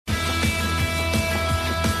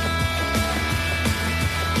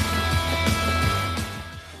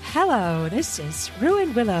Hello, this is Rue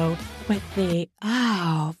and Willow with the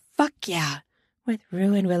with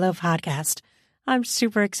Rue and Willow podcast. I'm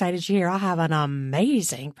super excited you're here. I'll have an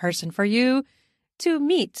amazing person for you to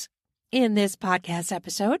meet in this podcast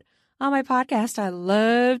episode. On my podcast, I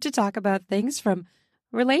love to talk about things from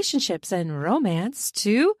relationships and romance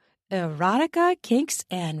to erotica, kinks,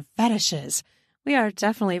 and fetishes. We are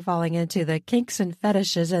definitely falling into the kinks and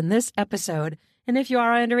fetishes in this episode. And if you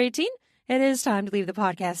are under 18, it is time to leave the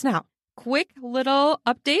podcast now. Quick little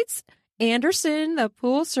updates. Anderson, the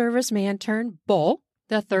pool service man turned bull,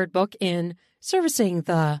 the third book in Servicing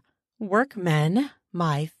the Workmen,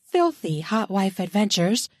 My Filthy Hot Wife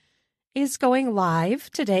Adventures, is going live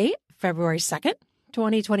today, February 2nd,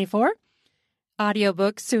 2024.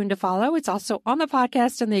 Audiobook soon to follow. It's also on the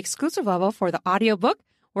podcast and the exclusive level for the audiobook.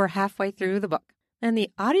 We're halfway through the book. And the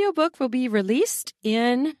audiobook will be released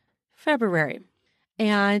in February.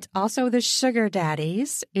 And also the Sugar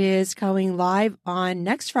Daddies is going live on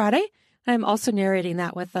next Friday. I'm also narrating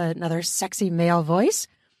that with another sexy male voice.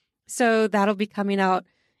 So that'll be coming out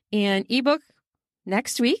in ebook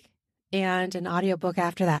next week and an audiobook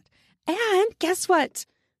after that. And guess what?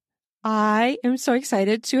 I am so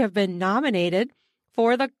excited to have been nominated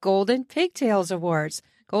for the Golden Pigtails Awards.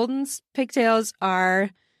 Golden Pigtails are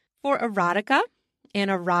for erotica and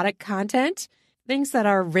erotic content, things that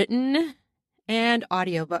are written and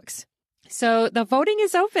audiobooks. So the voting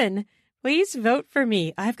is open. Please vote for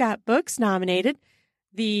me. I've got books nominated.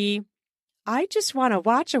 The I Just Want to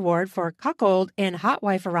Watch Award for Cuckold and Hot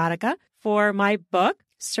Wife Erotica for my book,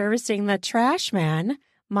 Servicing the Trash Man,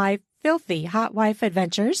 My Filthy Hot Wife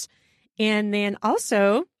Adventures. And then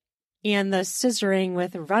also in the Scissoring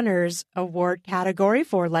with Runners Award category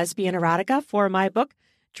for lesbian erotica for my book,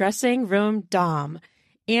 Dressing Room Dom.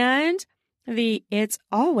 And the It's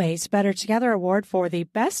Always Better Together Award for the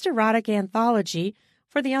Best Erotic Anthology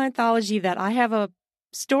for the anthology that I have a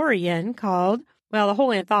story in called, well, the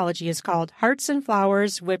whole anthology is called Hearts and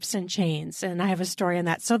Flowers, Whips and Chains. And I have a story in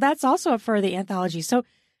that. So that's also for the anthology. So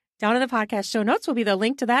down in the podcast show notes will be the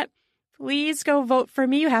link to that. Please go vote for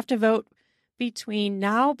me. You have to vote between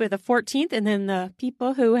now by the 14th, and then the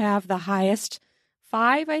people who have the highest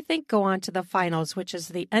 5, I think, go on to the finals, which is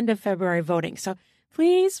the end of February voting. So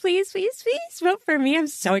please, please, please, please vote for me. I'm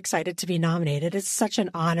so excited to be nominated. It's such an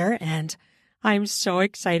honor, and I'm so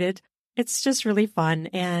excited. It's just really fun,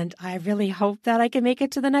 and I really hope that I can make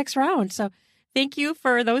it to the next round. So thank you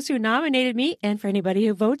for those who nominated me and for anybody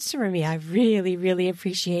who votes for me. I really, really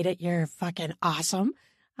appreciate it. You're fucking awesome.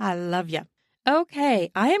 I love you. Okay,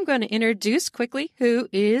 I am going to introduce quickly who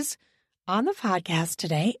is on the podcast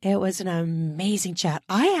today. It was an amazing chat.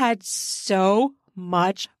 I had so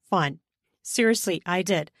much fun. Seriously, I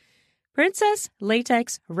did. Princess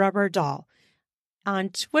Latex Rubber Doll. On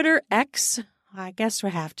Twitter, X, I guess we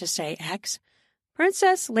have to say X,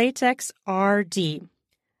 Princess Latex RD.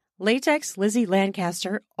 Latex Lizzie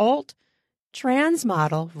Lancaster, alt, trans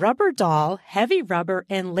model, rubber doll, heavy rubber,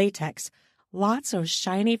 and latex. Lots of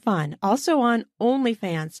shiny fun. Also on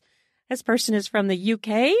OnlyFans. This person is from the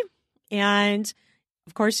UK. And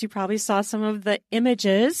of course, you probably saw some of the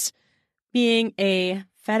images being a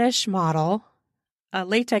fetish model, a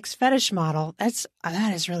latex fetish model.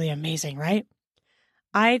 That is really amazing, right?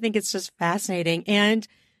 I think it's just fascinating. And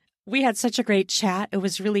we had such a great chat. It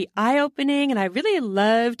was really eye-opening. And I really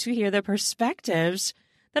love to hear the perspectives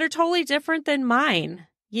that are totally different than mine.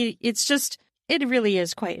 It really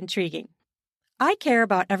is quite intriguing. I care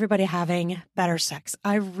about everybody having better sex.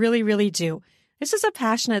 I really, really do. This is a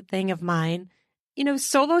passionate thing of mine. You know,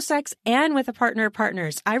 solo sex and with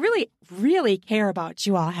partners. I really, really care about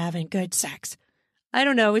you all having good sex. I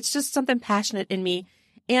don't know. It's just something passionate in me.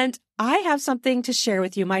 And I have something to share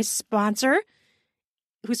with you. My sponsor,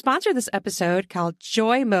 who sponsored this episode, called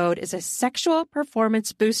Joy Mode, is a sexual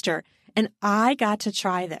performance booster. And I got to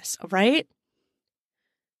try this, right?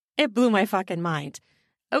 It blew my fucking mind.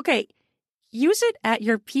 Okay. Use it at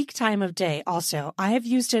your peak time of day also. I have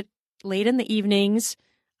used it late in the evenings.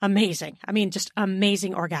 Amazing. I mean, just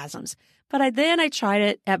amazing orgasms. But I tried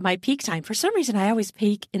it at my peak time. For some reason, I always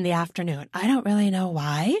peak in the afternoon. I don't really know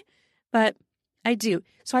why, but I do.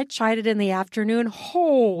 So I tried it in the afternoon.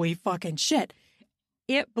 Holy fucking shit.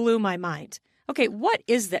 It blew my mind. Okay, what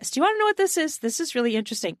is this? Do you want to know what this is? This is really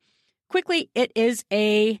interesting. Quickly, it is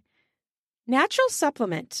a natural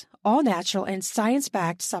supplement, all natural and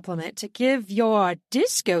science-backed supplement to give your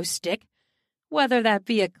disco stick, whether that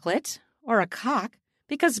be a clit or a cock,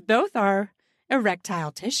 because both are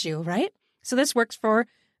erectile tissue, right? So this works for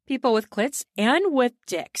people with clits and with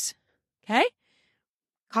dicks, okay?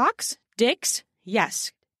 Cocks, dicks,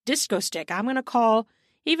 yes. Disco stick, I'm going to call,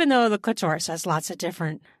 even though the clitoris has lots of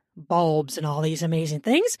different bulbs and all these amazing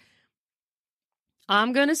things.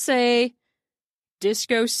 I'm going to say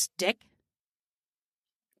disco stick.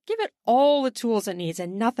 Give it all the tools it needs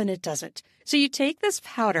and nothing it doesn't. So you take this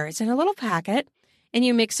powder, it's in a little packet, and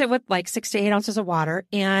you mix it with like 6 to 8 ounces of water,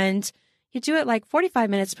 and you do it like 45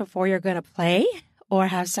 minutes before you're going to play or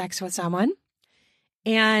have sex with someone,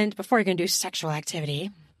 and before you're going to do sexual activity,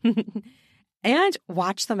 and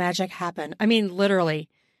watch the magic happen. I mean, literally,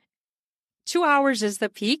 2 hours is the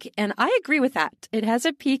peak, and I agree with that. It has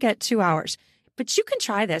a peak at 2 hours, but you can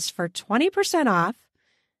try this for 20% off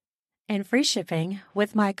and free shipping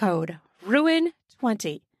with my code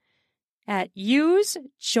RUIN20 at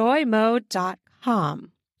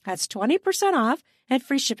usejoymode.com. That's 20% off and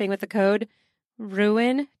free shipping with the code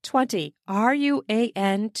RUIN20,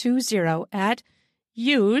 RUAN20 at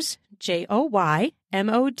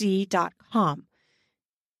usejoymod.com.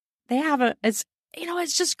 They have it's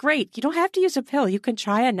just great. You don't have to use a pill. You can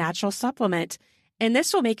try a natural supplement, and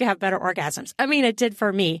this will make you have better orgasms. I mean, it did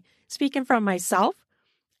for me. Speaking from myself,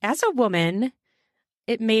 as a woman,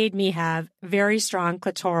 it made me have very strong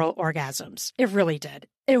clitoral orgasms. It really did.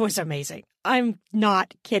 It was amazing. I'm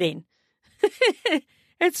not kidding.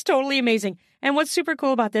 It's totally amazing. And what's super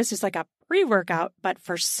cool about this is like a pre-workout, but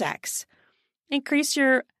for sex. Increase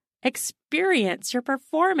your experience, your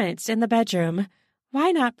performance in the bedroom. Why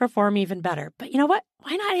not perform even better? But you know what?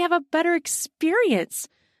 Why not have a better experience?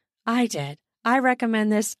 I did. I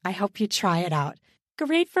recommend this. I hope you try it out.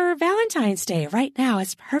 Great for Valentine's Day right now.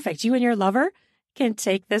 It's perfect. You and your lover can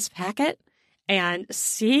take this packet and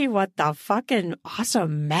see what the fucking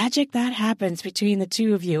awesome magic that happens between the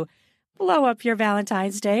two of you. Blow up your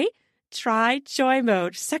Valentine's Day. Try Joy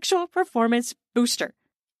Mode Sexual Performance Booster.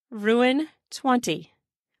 RUIN20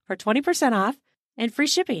 for 20% off and free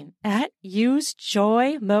shipping at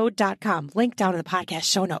usejoymode.com. Link down in the podcast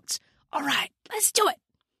show notes. All right, let's do it.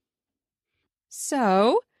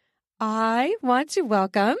 So, I want to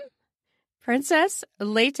welcome Princess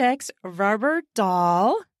Latex Rubber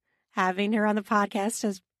Doll. Having her on the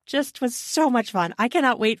podcast was so much fun. I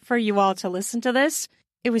cannot wait for you all to listen to this.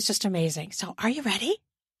 It was just amazing. So are you ready?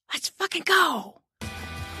 Let's fucking go.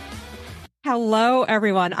 Hello,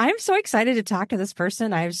 everyone. I'm so excited to talk to this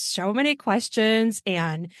person. I have so many questions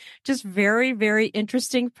and just very, very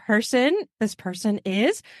interesting person. This person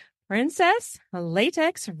is Princess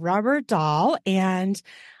Latex Rubber Doll, and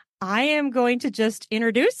I am going to just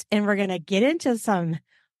introduce, and we're going to get into some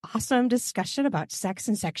awesome discussion about sex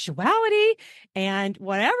and sexuality and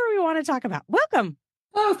whatever we want to talk about. Welcome.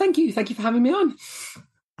 Oh, thank you. Thank you for having me on.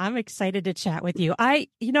 I'm excited to chat with you.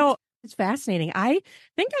 It's fascinating. I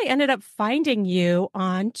think I ended up finding you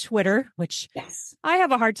on Twitter, which yes, I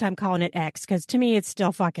have a hard time calling it X because to me, it's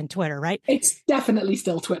still fucking Twitter, right? It's definitely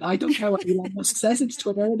still Twitter. I don't care what Elon Musk says. It's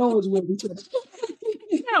Twitter. It always will be Twitter.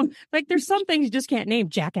 No, like there's some things you just can't name,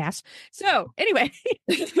 jackass. So anyway,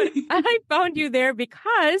 I found you there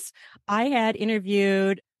because I had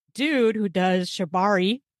interviewed a dude who does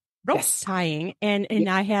shibari rope tying, and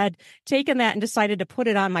I had taken that and decided to put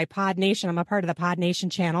it on my Pod Nation. I'm a part of the Pod Nation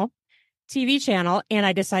channel, TV channel, and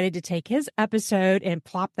I decided to take his episode and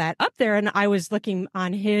plop that up there. And I was looking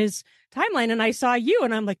on his timeline and I saw you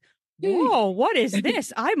and I'm like, whoa, what is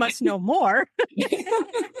this? I must know more.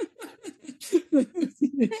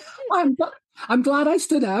 I'm glad I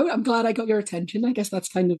stood out. I'm glad I got your attention. I guess that's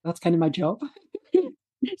kind of my job.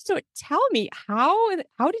 So tell me, how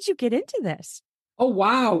did you get into this? Oh,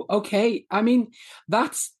 wow. Okay. I mean,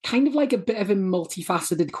 that's kind of like a bit of a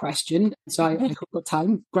multifaceted question. So I hope got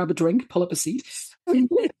time, grab a drink, pull up a seat. So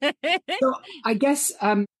I guess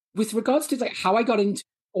with regards to like how I got into,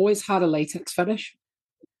 always had a latex fetish.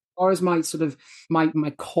 As far as my sort of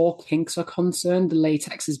my core kinks are concerned, the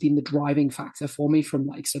latex has been the driving factor for me from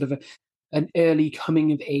like sort of an early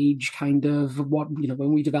coming of age kind of what,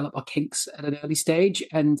 when we develop our kinks at an early stage.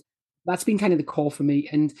 And that's been kind of the core for me.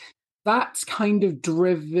 And that's kind of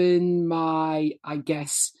driven my, I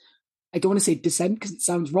guess, I don't want to say descent because it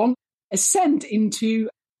sounds wrong, ascent into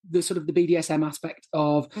the sort of the BDSM aspect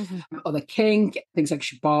of other kink, things like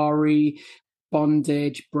shibari,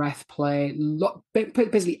 bondage, breath play,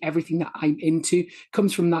 basically everything that I'm into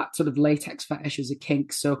comes from that sort of latex fetish as a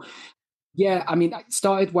kink. So yeah, I mean, I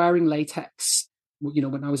started wearing latex,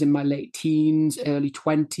 when I was in my late teens, early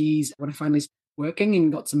 20s, when I finally started working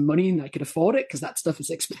and got some money and I could afford it because that stuff is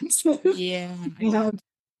expensive. Yeah.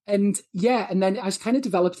 And then I was kind of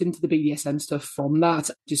developed into the BDSM stuff from that,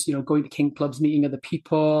 just, going to kink clubs, meeting other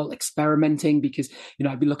people, experimenting because,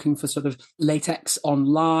 I'd be looking for sort of latex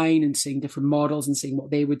online and seeing different models and seeing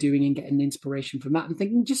what they were doing and getting inspiration from that and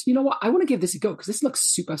thinking, just, I want to give this a go because this looks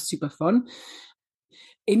super, super fun.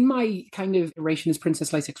 in my kind of iteration as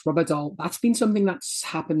Princess Latex Rubber Doll, that's been something that's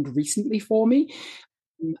happened recently for me.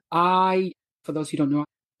 For those who don't know,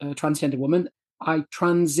 I'm a transgender woman. I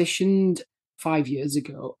transitioned 5 years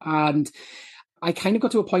ago, and I kind of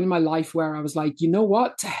got to a point in my life where I was like, you know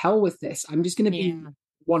what? To hell with this. I'm just going to be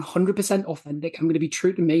 100% authentic. I'm going to be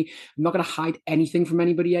true to me. I'm not going to hide anything from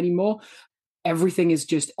anybody anymore. Everything is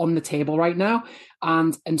just on the table right now.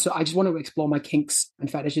 And so I just want to explore my kinks and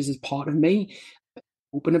fetishes as part of me,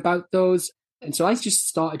 open about those. And so I just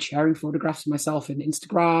started sharing photographs of myself in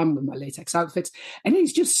Instagram with my latex outfits, and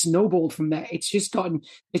it's just snowballed from there. It's just gotten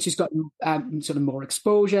sort of more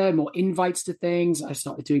exposure, more invites to things. I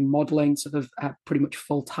started doing modeling sort of pretty much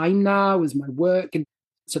full time now as my work, and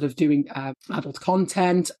sort of doing adult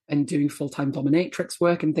content and doing full-time dominatrix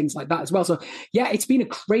work and things like that as well. So yeah, it's been a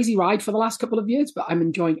crazy ride for the last couple of years, but I'm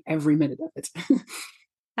enjoying every minute of it.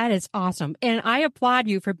 That is awesome. And I applaud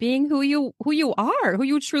you for being who you are, who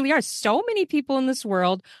you truly are. So many people in this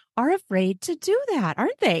world are afraid to do that,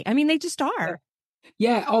 aren't they? I mean, they just are.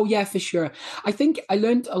 Yeah. Oh yeah, for sure. I think I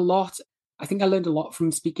learned a lot. I think I learned a lot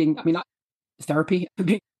from speaking. I mean, therapy.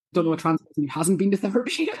 I don't know a trans person who hasn't been to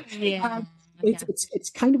therapy. Yeah.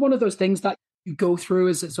 It's kind of one of those things that you go through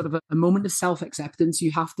as a sort of a moment of self-acceptance.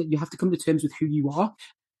 You have to come to terms with who you are,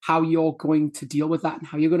 how you're going to deal with that, and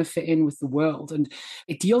how you're going to fit in with the world. And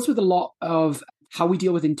it deals with a lot of how we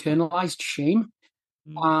deal with internalized shame.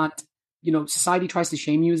 And society tries to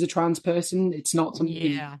shame you as a trans person. It's not something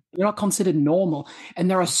you're not considered normal. And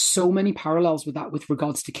there are so many parallels with that with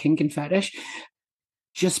regards to kink and fetish.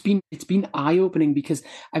 It's been eye-opening because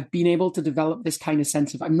I've been able to develop this kind of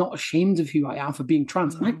sense of I'm not ashamed of who I am for being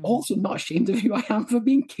trans, and I'm also not ashamed of who I am for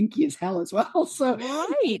being kinky as hell as well. So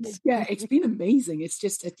yeah, it's been amazing. It's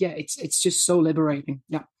just it's just so liberating.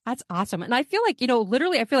 Yeah, that's awesome. And I feel like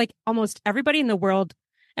literally, I feel like almost everybody in the world,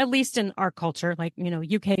 at least in our culture, like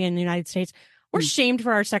UK and the United States, we're shamed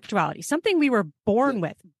for our sexuality, something we were born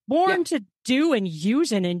with, to do and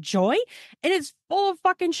use and enjoy. And it's full of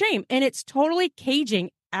fucking shame. And it's totally caging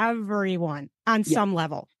everyone on some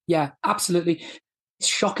level. Yeah, absolutely. It's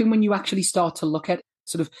shocking when you actually start to look at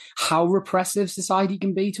sort of how repressive society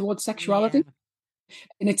can be towards sexuality. Yeah.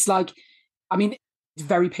 And it's like, I mean, it's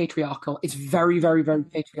very patriarchal. It's very, very, very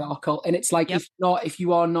patriarchal. And it's like, if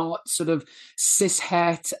you are not sort of cis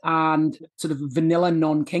het and sort of vanilla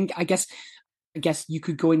non-kink, I guess you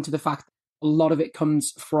could go into the fact that a lot of it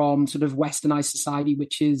comes from sort of westernized society,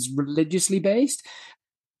 which is religiously based.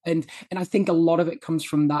 And I think a lot of it comes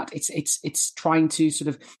from that. It's trying to sort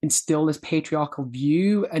of instill this patriarchal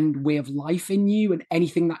view and way of life in you, and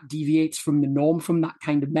anything that deviates from the norm from that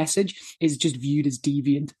kind of message is just viewed as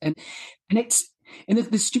deviant. And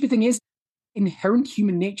the stupid thing is, inherent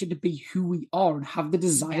human nature to be who we are and have the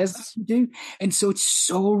desires that we do. And so it's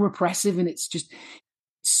so repressive, and it's just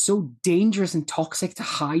so dangerous and toxic to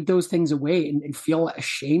hide those things away and feel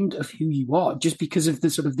ashamed of who you are just because of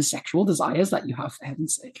the sort of the sexual desires that you have, for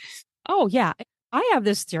heaven's sake. Oh, yeah. I have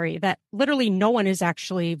this theory that literally no one is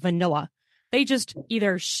actually vanilla. They just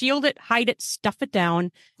either shield it, hide it, stuff it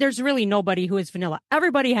down. There's really nobody who is vanilla.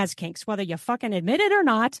 Everybody has kinks, whether you fucking admit it or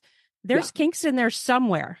not. There's kinks in there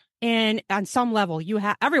somewhere. And on some level,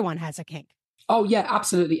 everyone has a kink. Oh, yeah,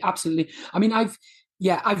 absolutely. Absolutely. I mean, I've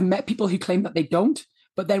met people who claim that they don't.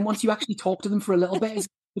 But then once you actually talk to them for a little bit,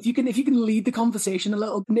 if you can lead the conversation a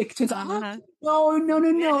little, Nick, turns out,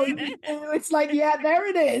 no. It's like, yeah, there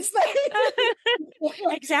it is.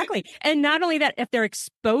 Exactly. And not only that, if they're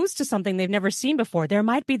exposed to something they've never seen before, there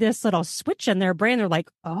might be this little switch in their brain. They're like,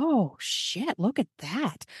 oh, shit, look at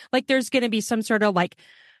that. Like there's going to be some sort of like,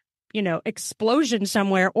 explosion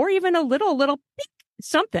somewhere, or even a little peek,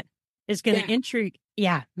 something is going to intrigue.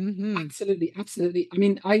 Yeah. Mm-hmm. Absolutely. I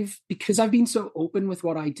mean, because I've been so open with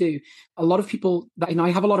what I do, a lot of people that, I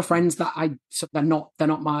have a lot of friends that they're not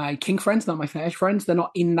my kink friends, they're not my fetish friends. They're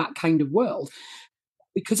not in that kind of world.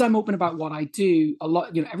 Because I'm open about what I do, a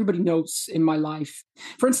lot, everybody knows in my life.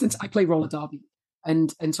 For instance, I play roller derby.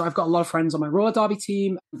 And so I've got a lot of friends on my roller derby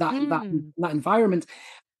team, that environment.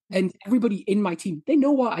 And everybody in my team, they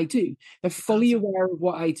know what I do. They're fully aware of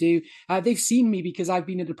what I do. They've seen me because I've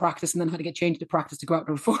been into practice and then had to get changed to practice to go out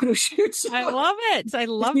to a photo shoot. So I love it. I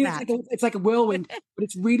love that. It's like a whirlwind, but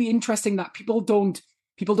it's really interesting that people don't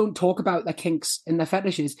talk about their kinks and their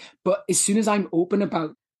fetishes. But as soon as I'm open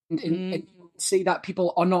about and see that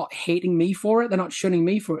people are not hating me for it, they're not shunning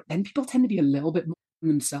me for it, then people tend to be a little bit more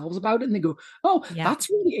themselves about it, and they go, oh, that's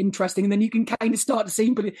really interesting. And then you can kind of start to see,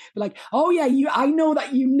 but be like, oh yeah, I know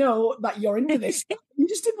that you're into this. You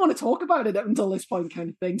just didn't want to talk about it until this point, kind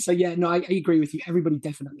of thing. So yeah, no, I agree with you. Everybody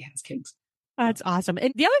definitely has kinks. That's awesome.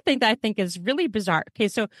 And the other thing that I think is really bizarre. Okay,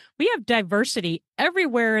 so we have diversity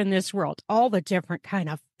everywhere in this world, all the different kind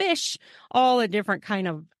of fish, all the different kind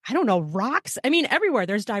of, I don't know, rocks. I mean, everywhere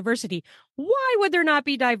there's diversity. Why would there not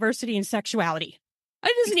be diversity in sexuality?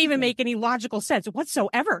 It doesn't even make any logical sense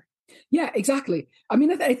whatsoever. Yeah, exactly. I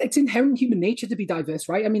mean, it's inherent in human nature to be diverse,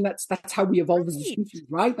 right? I mean, that's how we evolved as a species,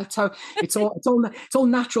 right? That's how it's all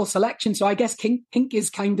natural selection. So I guess kink is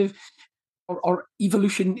kind of or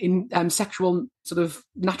evolution in sexual sort of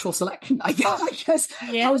natural selection. I guess.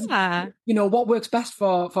 Yeah. What works best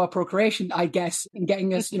for procreation, I guess, in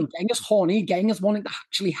getting us horny, getting us wanting to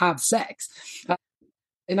actually have sex.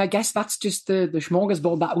 And I guess that's just the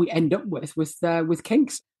smorgasbord that we end up with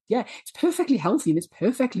kinks. Yeah, it's perfectly healthy and it's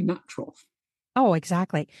perfectly natural. Oh,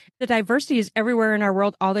 exactly. The diversity is everywhere in our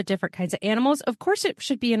world, all the different kinds of animals. Of course, it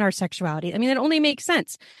should be in our sexuality. I mean, it only makes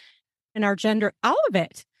sense in our gender, all of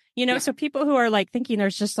it. So people who are like thinking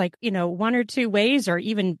there's just like, one or two ways or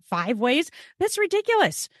even 5 ways, that's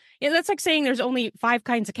ridiculous. That's like saying there's only 5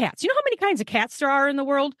 kinds of cats. You know how many kinds of cats there are in the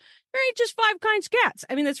world? There ain't just 5 kinds of cats.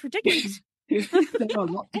 I mean, that's ridiculous.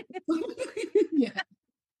 Yeah.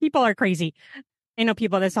 People are crazy. I know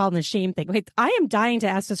people that's all in the shame thing. Wait, I am dying to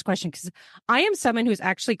ask this question because I am someone who's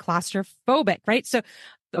actually claustrophobic, right? So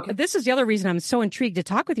This is the other reason I'm so intrigued to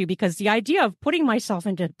talk with you, because the idea of putting myself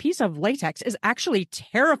into a piece of latex is actually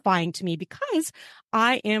terrifying to me because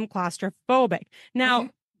I am claustrophobic. Now,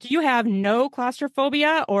 do you have no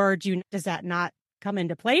claustrophobia, or does that not come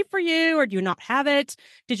into play for you, or do you not have it?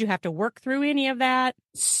 Did you have to work through any of that?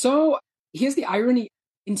 So here's the irony.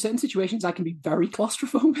 In certain situations, I can be very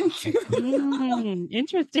claustrophobic.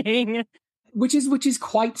 Interesting. Which is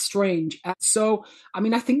quite strange. So, I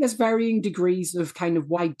mean, I think there's varying degrees of kind of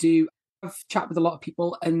what I do. I've chatted with a lot of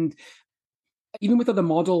people, and even with other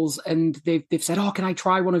models, and they've said, "Oh, can I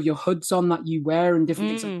try one of your hoods on that you wear?" and different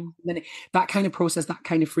things. And then that kind of process, that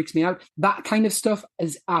kind of freaks me out. That kind of stuff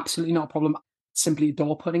is absolutely not a problem. I simply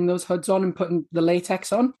adore putting those hoods on and putting the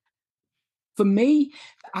latex on. For me,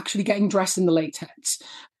 actually getting dressed in the latex,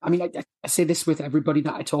 I mean, I say this with everybody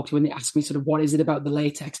that I talk to when they ask me sort of what is it about the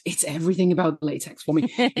latex? It's everything about the latex for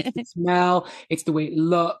me. It's the smell, it's the way it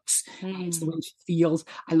looks, it's the way it feels.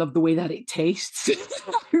 I love the way that it tastes. It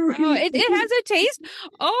has a taste?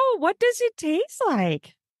 Oh, what does it taste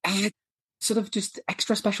like? Sort of just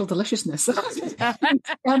extra special deliciousness.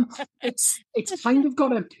 It's kind of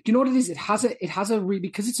got a. Do you know what it is? It has a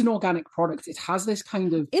because it's an organic product. It has this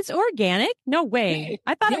kind of. It's organic? No way!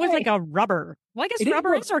 I thought it was like a rubber. Well, I guess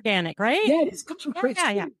rubber is organic, right? Yeah, it comes from tree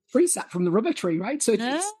sap from the rubber tree, right? So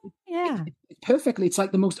it's perfectly. It's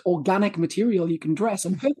like the most organic material you can dress,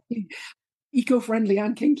 and perfectly eco-friendly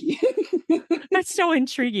and kinky. That's so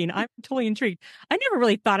intriguing. I'm totally intrigued. I never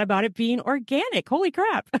really thought about it being organic. Holy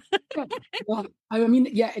crap. Well, I mean,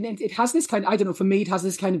 yeah, and it has this kind of, I don't know, for me, it has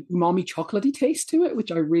this kind of umami chocolatey taste to it,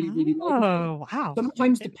 which I really, really like. Oh, wow.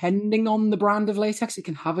 Sometimes, depending on the brand of latex, it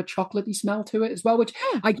can have a chocolatey smell to it as well, which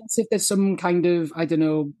I guess if there's some kind of, I don't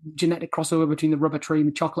know, genetic crossover between the rubber tree and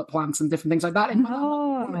the chocolate plants and different things like that.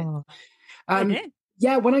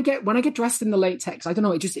 Yeah, when I get dressed in the latex, I don't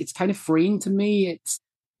know, it's kind of freeing to me. It's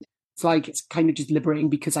kind of just liberating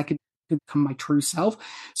because I can become my true self.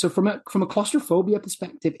 So from a claustrophobia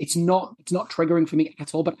perspective, it's not triggering for me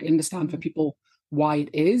at all, but I understand for people why it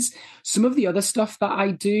is. Some of the other stuff that I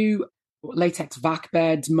do, latex vac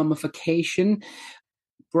beds, mummification,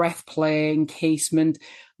 breath play, encasement,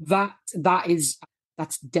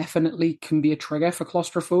 that's definitely can be a trigger for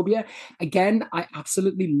claustrophobia. Again, I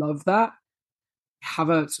absolutely love that.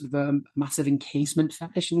 Have a sort of a massive encasement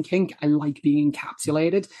fetish and kink. I like being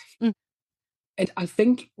encapsulated. And I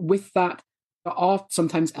think with that, there are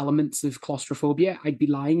sometimes elements of claustrophobia. I'd be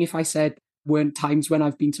lying if I said weren't times when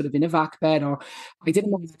I've been sort of in a vac bed, or I did a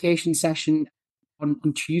mummification session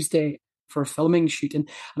on Tuesday for a filming shoot, and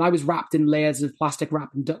I was wrapped in layers of plastic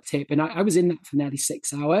wrap and duct tape, and I was in that for nearly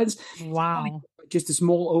 6 hours. Wow. Just a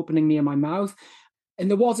small opening near my mouth. And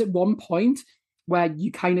there was at one point where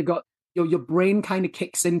you kind of got your brain kind of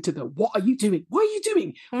kicks into the, what are you doing? What are you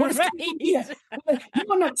doing? What is going on here? You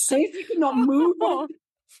are not safe. You cannot move. What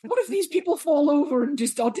if these people fall over and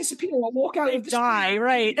just disappear or walk out of the die?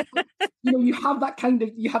 Right. You have that kind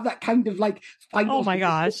of like final. Oh my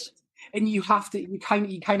gosh. And you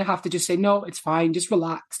kind of have to just say, no, it's fine, just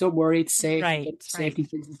relax, don't worry, it's safe, safety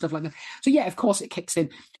things and stuff like that. So yeah, of course it kicks in,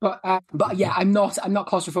 but yeah, I'm not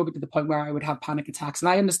claustrophobic to the point where I would have panic attacks, and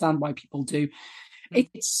I understand why people do.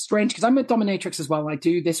 It's strange because I'm a dominatrix as well. I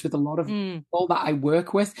do this with a lot of people that I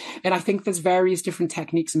work with, and I think there's various different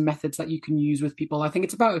techniques and methods that you can use with people. I think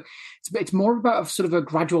it's more about a sort of a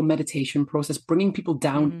gradual meditation process, bringing people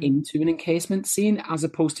down into an encasement scene as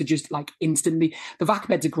opposed to just like instantly. The vac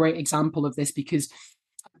bed's a great example of this because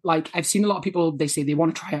like I've seen a lot of people, they say they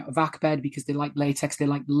want to try out a vac bed because they like latex, they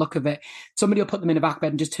like the look of it. Somebody will put them in a vac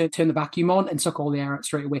bed and just turn the vacuum on and suck all the air out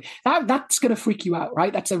straight away. That's going to freak you out,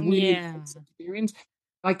 right? That's a really intense experience.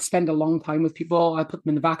 I like to spend a long time with people. I put them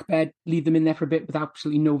in the vac bed, leave them in there for a bit with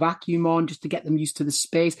absolutely no vacuum on, just to get them used to the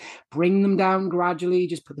space, bring them down gradually,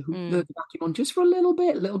 just put the vacuum on just for a little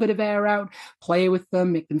bit of air out, play with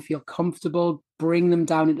them, make them feel comfortable, bring them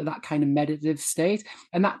down into that kind of meditative state.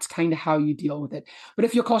 And that's kind of how you deal with it. But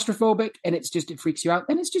if you're claustrophobic and it freaks you out,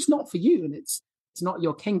 then it's just not for you and it's not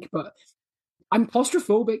your kink. But I'm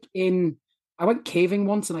claustrophobic I went caving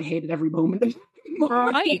once and I hated every moment.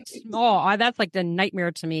 Right. Oh, that's like the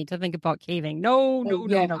nightmare to me to think about caving. No.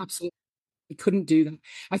 Absolutely. I couldn't do that.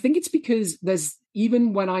 I think it's because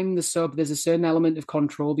even when I'm the sub, there's a certain element of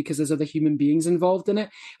control because there's other human beings involved in it.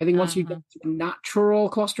 I think once you get to a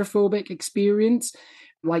natural claustrophobic experience,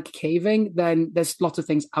 like caving, then there's lots of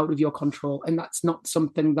things out of your control. And that's not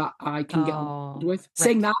something that I can get on with. Right.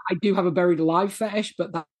 Saying that, I do have a buried alive fetish,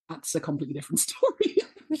 but that's a completely different story.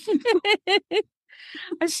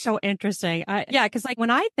 That's so interesting. Because like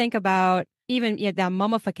when I think about even that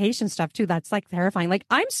mummification stuff too, that's like terrifying. Like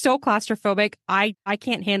I'm so claustrophobic, I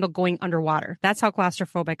can't handle going underwater. That's how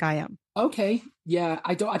claustrophobic I am. Okay, yeah,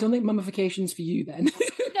 I don't think mummification's for you then.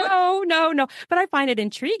 No. But I find it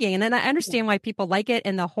intriguing, and then I understand why people like it,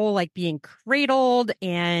 and the whole like being cradled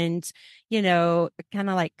and kind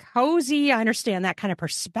of like cozy. I understand that kind of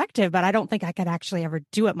perspective, but I don't think I could actually ever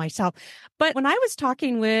do it myself. But when I was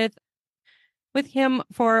talking with him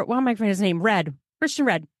for, what am I forgetting his name? Christian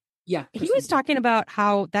Red. Yeah. He was talking about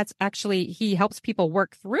how that's actually, he helps people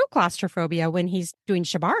work through claustrophobia when he's doing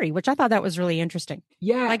shibari, which I thought that was really interesting.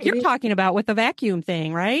 Yeah. Like you're talking about with the vacuum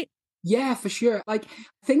thing, right? Yeah, for sure. Like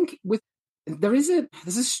I think there's a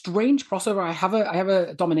strange crossover. I have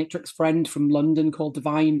a dominatrix friend from London called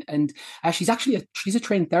Divine, and she's a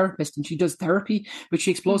trained therapist and she does therapy, but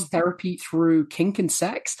she explores therapy through kink and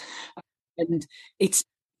sex. And it's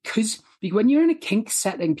because when you're in a kink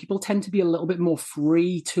setting, people tend to be a little bit more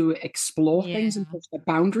free to explore things and push their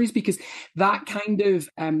boundaries because that kind of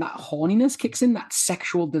that horniness kicks in, that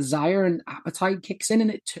sexual desire and appetite kicks in, and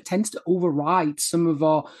it tends to override some of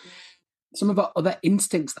our other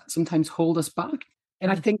instincts that sometimes hold us back.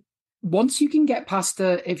 And I think once you can get past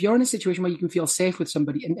if you're in a situation where you can feel safe with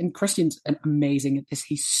somebody, and Christian's amazing at this,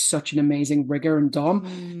 he's such an amazing rigger and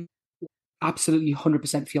dom. Absolutely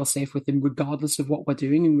 100% feel safe with him, regardless of what we're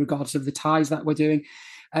doing and regardless of the ties that we're doing.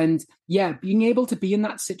 And yeah, being able to be in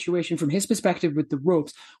that situation from his perspective with the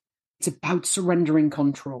ropes, it's about surrendering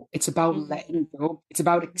control. It's about letting go. It's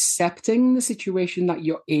about accepting the situation that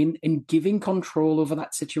you're in and giving control over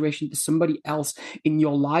that situation to somebody else in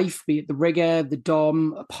your life, be it the rigger, the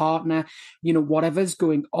dom, a partner, whatever's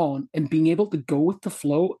going on, and being able to go with the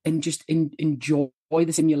flow and just enjoy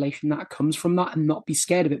the simulation that comes from that and not be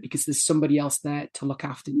scared of it because there's somebody else there to look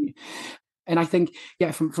after you. And I think,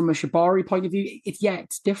 from a shibari point of view,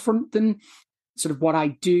 it's different than sort of what I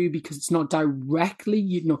do because it's not directly,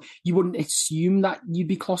 you wouldn't assume that you'd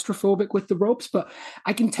be claustrophobic with the ropes, but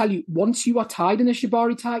I can tell you once you are tied in a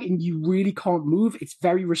shibari tie and you really can't move, it's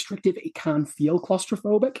very restrictive. It can feel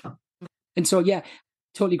claustrophobic. And so,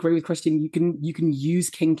 totally agree with Christian. You can use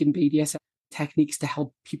kink and BDSM techniques to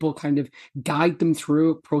help people kind of guide them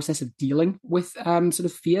through a process of dealing with sort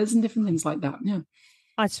of fears and different things like that. Yeah.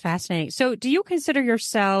 That's fascinating. So do you consider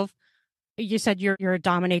yourself, you said you're a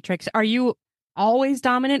dominatrix. Are you always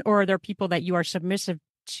dominant, or are there people that you are submissive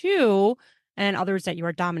to and others that you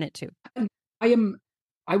are dominant to? I'm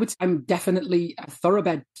definitely a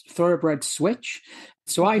thoroughbred switch.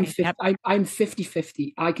 So I'm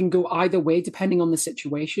 50-50. I can go either way depending on the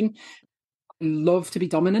situation. I love to be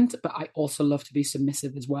dominant, but I also love to be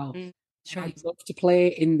submissive as well. Sure. I love to play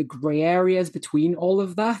in the gray areas between all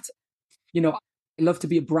of that. I love to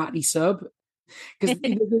be a bratty sub because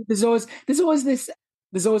there's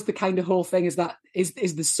always the kind of whole thing is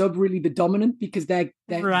the sub really the dominant because they're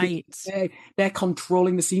right. They're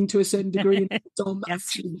controlling the scene to a certain degree, and it's all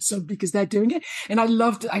actually the sub because they're doing it. And I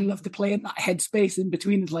love to play in that headspace in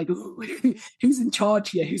between. It's like, who's in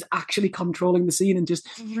charge here? Who's actually controlling the scene? And just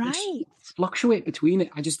fluctuate between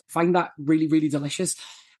it. I just find that really, really delicious.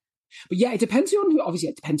 But yeah, it depends on who, obviously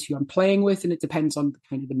it depends who I'm playing with, and it depends on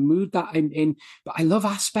kind of the mood that I'm in. But I love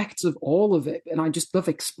aspects of all of it, and I just love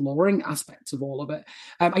exploring aspects of all of it.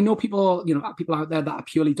 I know people, people out there that are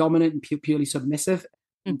purely dominant and purely submissive.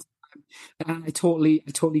 Mm. And I totally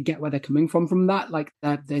get where they're coming from that. Like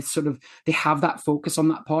they're sort of, they have that focus on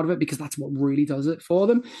that part of it because that's what really does it for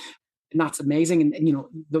them. And that's amazing. And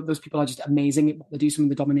those people are just amazing at what they do. Some of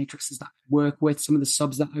the dominatrixes that I work with, some of the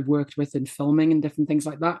subs that I've worked with in filming and different things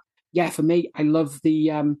like that. Yeah, for me, I love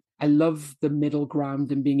the middle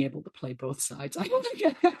ground and being able to play both sides.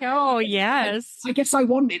 Oh, yes. I guess I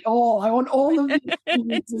want it all. I want all of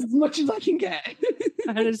it as much as I can get.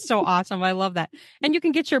 That is so awesome. I love that. And you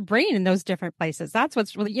can get your brain in those different places. That's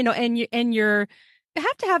what's really, you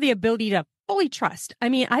have to have the ability to fully trust. I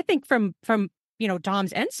mean, I think from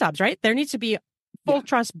doms and subs, right? There needs to be full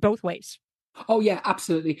trust both ways. Oh, yeah,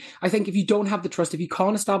 absolutely. I think if you don't have the trust, if you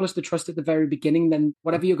can't establish the trust at the very beginning, then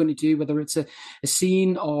whatever you're going to do, whether it's a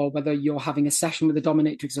scene or whether you're having a session with a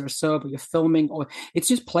dominatrix or a sub, or you're filming, or it's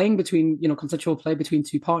just playing between, consensual play between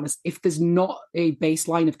two partners. If there's not a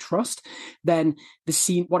baseline of trust, then the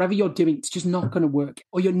scene, whatever you're doing, it's just not going to work,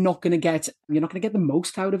 or you're not going to get the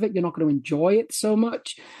most out of it. You're not going to enjoy it so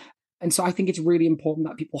much. And so I think it's really important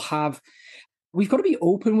that people we've got to be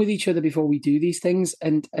open with each other before we do these things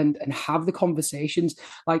and have the conversations.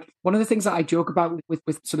 Like one of the things that I joke about with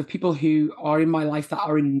sort of people who are in my life that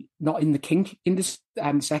are not in the kink industry,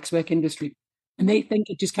 sex work industry, and they think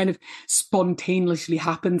it just kind of spontaneously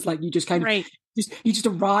happens. Like you just kind of you just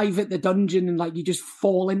arrive at the dungeon and like you just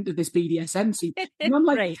fall into this BDSM scene. And I'm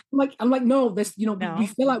like, no, this, no. we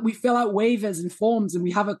fill out waivers and forms, and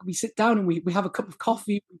we sit down and we have a cup of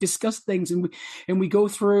coffee, we discuss things, and we go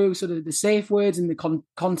through sort of the safe words and the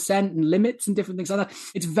consent and limits and different things like that.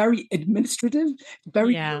 It's very administrative,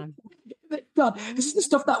 very. Yeah. God, this is the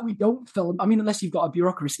stuff that we don't film. I mean, unless you've got a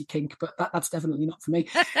bureaucracy kink, but that's definitely not for me.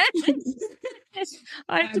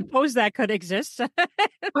 I suppose that could exist.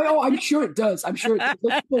 I'm sure it does. I'm sure it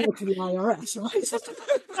does. People work for the IRS, right?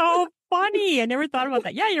 So funny. I never thought about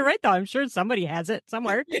that. Yeah, you're right, though. I'm sure somebody has it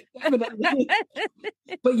somewhere.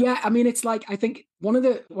 But yeah, I mean, it's like, I think one of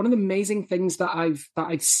the amazing things that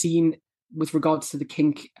I've seen with regards to the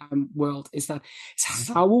kink world is that it's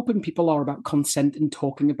how open people are about consent and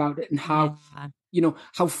talking about it, and how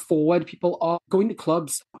how forward people are going to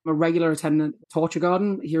clubs. I'm a regular attendant at Torture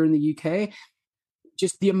Garden here in the UK.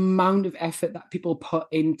 Just the amount of effort that people put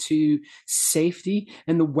into safety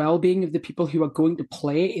and the well-being of the people who are going to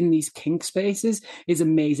play in these kink spaces is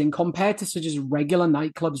amazing, compared to such as regular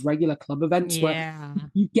nightclubs, regular club events where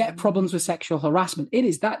you get problems with sexual harassment. It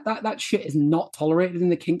is that shit is not tolerated in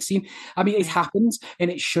the kink scene. I mean, it happens and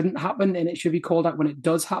it shouldn't happen, and it should be called out when it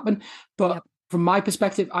does happen. But from my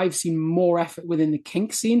perspective, I've seen more effort within the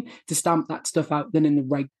kink scene to stamp that stuff out than in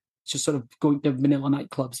the just sort of going to vanilla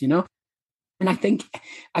nightclubs, And I think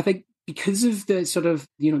because of the sort of,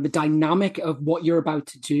 the dynamic of what you're about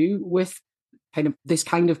to do with kind of this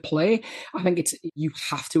kind of play, I think you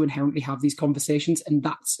have to inherently have these conversations. And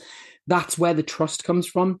that's where the trust comes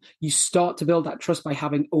from. You start to build that trust by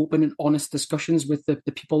having open and honest discussions with the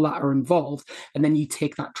people that are involved. And then you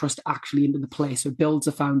take that trust actually into the play. So it builds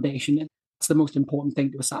a foundation. And that's the most important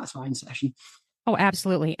thing to a satisfying session. Oh,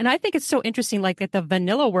 absolutely. And I think it's so interesting, like that the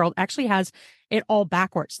vanilla world actually has it all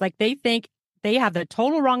backwards. Like they think they have the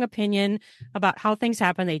total wrong opinion about how things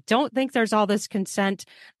happen. They don't think there's all this consent.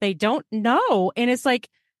 They don't know. And it's like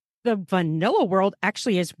the vanilla world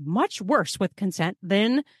actually is much worse with consent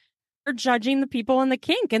than they're judging the people in the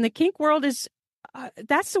kink. And the kink world is,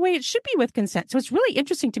 that's the way it should be with consent. So it's really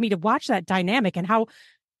interesting to me to watch that dynamic and how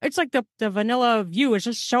it's like the vanilla view is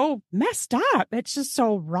just so messed up. It's just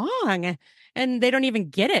so wrong. And they don't even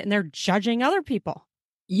get it. And they're judging other people.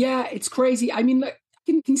 Yeah, it's crazy. I mean,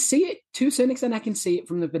 I can see it to a certain extent. I can see it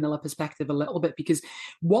from the vanilla perspective a little bit, because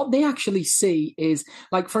what they actually see is,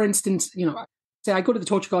 like, for instance, say I go to the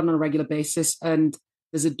Torture Garden on a regular basis, and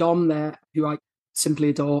there's a dom there who I simply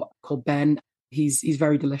adore called Ben. He's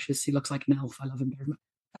very delicious. He looks like an elf. I love him very much.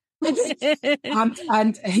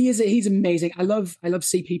 and he's amazing. I love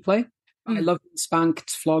CP play. I love spanked,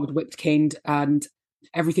 flogged, whipped, caned, and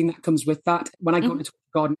everything that comes with that. When I go to Torture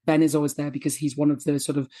Garden, Ben is always there because he's one of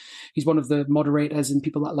the moderators and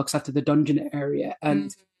people that looks after the dungeon area.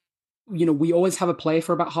 And we always have a play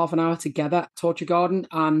for about half an hour together at Torture Garden.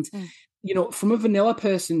 And from a vanilla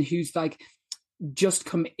person who's like just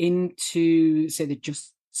come into, say, they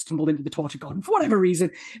just stumbled into the Torture Garden for whatever reason,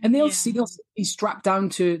 and they'll see me strapped down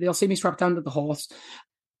to the horse.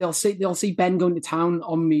 They'll see Ben going to town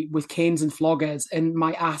on me with canes and floggers, and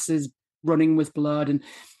my ass is running with blood, and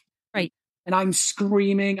and I'm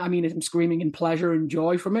screaming. I mean, I'm screaming in pleasure and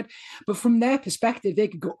joy from it. But from their perspective, they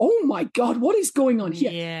could go, oh my God, what is going on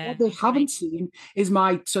here? Yeah. What they haven't seen is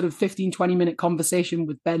my sort of 15, 20-minute conversation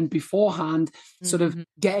with Ben beforehand, sort of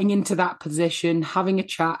getting into that position, having a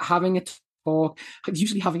chat, having a talk,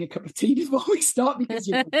 usually having a cup of tea before we start because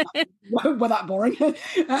we're that boring.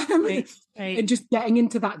 And just getting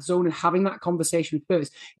into that zone and having that conversation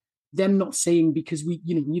first. Them not saying, because we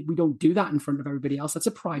don't do that in front of everybody else. That's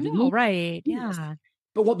a private moment. Right. Yeah.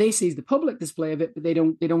 But what they see is the public display of it, but they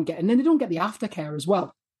don't get, and then they don't get the aftercare as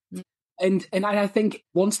well. And I think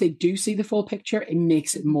once they do see the full picture, it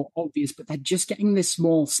makes it more obvious, but they're just getting this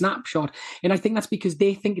small snapshot. And I think that's because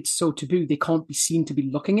they think it's so taboo. They can't be seen to be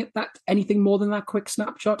looking at that anything more than that quick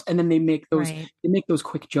snapshot. And then they make those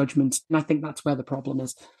quick judgments. And I think that's where the problem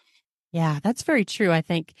is. Yeah, that's very true, I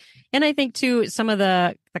think. And I think too, some of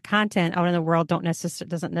the content out in the world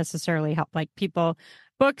doesn't necessarily help. Like people,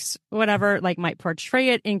 books, whatever, like might portray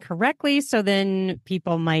it incorrectly. So then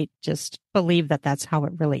people might just believe that that's how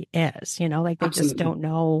it really is, like they just don't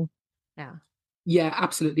know. Yeah. Yeah,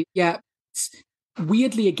 absolutely. Yeah.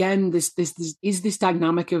 Weirdly, again, this is this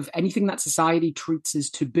dynamic of anything that society treats as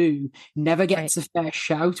taboo never gets a fair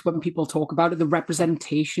shout when people talk about it. The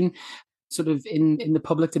representation sort of in the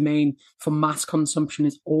public domain for mass consumption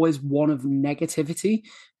is always one of negativity.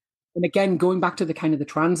 And again, going back to the kind of the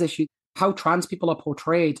trans issue, how trans people are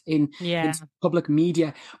portrayed in public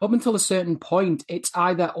media, up until a certain point, it's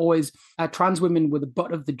either always trans women were the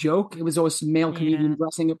butt of the joke. It was always some male comedian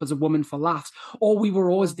dressing up as a woman for laughs, or we were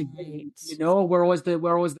always the we're always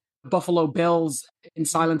the Buffalo Bills in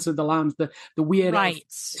Silence of the Lambs, the weird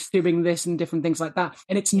doing this and different things like that.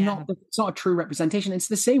 And it's not a true representation. It's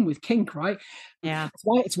the same with kink, right? Yeah.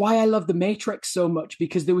 It's why I love The Matrix so much,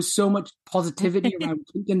 because there was so much positivity around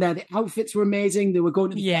kink in there. The outfits were amazing. They were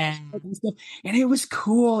going to the and stuff, and it was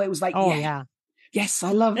cool. It was like, yes,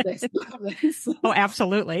 I love this. Oh,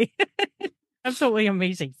 absolutely. Absolutely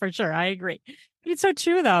amazing, for sure. I agree. It's so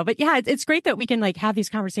true, though. But yeah, it's great that we can like have these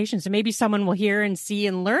conversations, and maybe someone will hear and see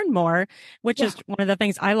and learn more, which is one of the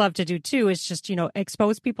things I love to do too, is just,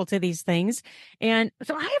 expose people to these things. And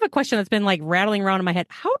so I have a question that's been like rattling around in my head.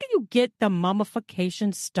 How do you get the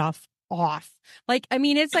mummification stuff off? Like, I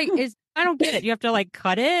mean, it's like, I don't get it. You have to like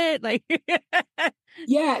cut it. Like,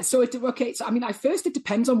 yeah. So So I mean, it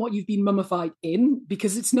depends on what you've been mummified in,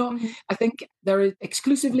 because it's not. I think there is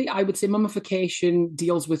exclusively. I would say mummification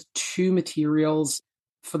deals with two materials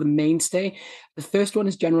for the mainstay. The first one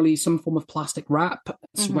is generally some form of plastic wrap,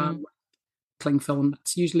 surround cling film.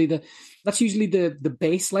 That's usually the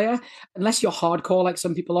base layer. Unless you're hardcore, like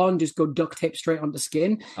some people are, and just go duct tape straight onto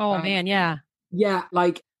skin. Oh man, yeah.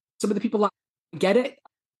 Like some of the people that get it.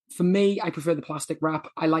 For me, I prefer the plastic wrap.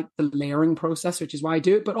 I like the layering process, which is why I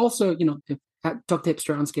do it. But also, duct tape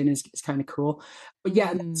straight on skin is kind of cool. But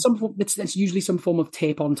yeah, it's usually some form of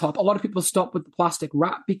tape on top. A lot of people stop with the plastic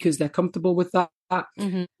wrap because they're comfortable with that.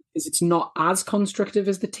 Because it's not as constrictive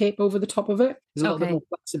as the tape over the top of it. There's a little bit more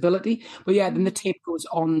flexibility. But yeah, then the tape goes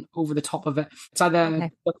on over the top of it. It's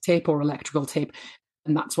either duct tape or electrical tape.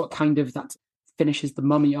 And that's what that finishes the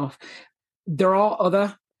mummy off. There are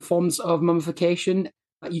other forms of mummification.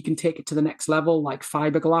 You can take it to the next level, like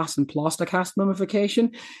fiberglass and plaster cast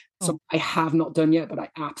mummification. So I have not done yet, but I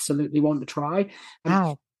absolutely want to try.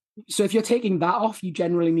 Wow. So if you're taking that off, you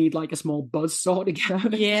generally need like a small buzzsaw to get out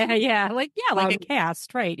of it. Yeah. Like a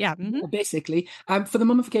cast, right? Yeah. Basically. For the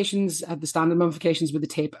mummifications, the standard mummifications with the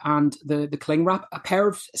tape and the cling wrap, a pair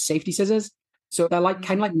of safety scissors. So they're like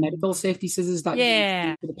kind of like medical safety scissors that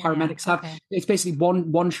the paramedics have. Okay. It's basically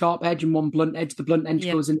one sharp edge and one blunt edge. The blunt edge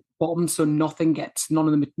goes in the bottom, so none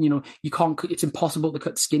of them. You can't. It's impossible to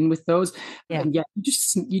cut skin with those. Yeah. And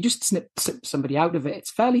you just snip somebody out of it.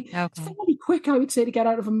 It's fairly quick, I would say, to get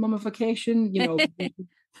out of a mummification.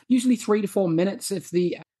 Usually 3 to 4 minutes if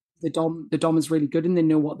the dom is really good and they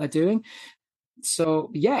know what they're doing.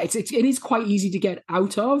 So yeah, it is quite easy to get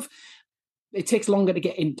out of. It takes longer to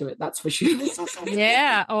get into it, that's for sure.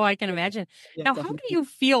 Yeah. Oh, I can imagine. Yeah, now, definitely. How do you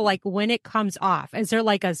feel like when it comes off? Is there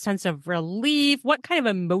like a sense of relief? What kind of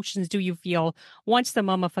emotions do you feel once the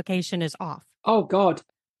mummification is off? Oh, God.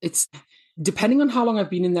 It's depending on how long I've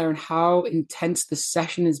been in there and how intense the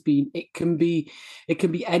session has been. It can be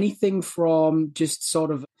anything from just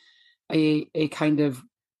sort of a kind of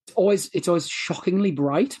it's always shockingly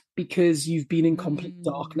bright because you've been in complete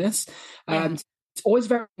darkness. It's always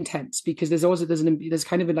very intense because there's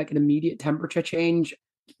kind of like an immediate temperature change,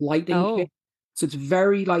 lighting. So it's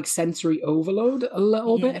very like sensory overload a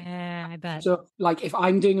little bit. Yeah, I bet. So like if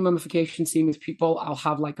I'm doing a mummification scene with people, I'll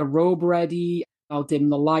have like a robe ready. I'll dim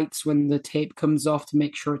the lights when the tape comes off to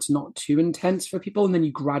make sure it's not too intense for people, and then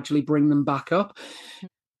you gradually bring them back up.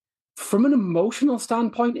 From an emotional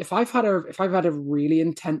standpoint, if I've had a really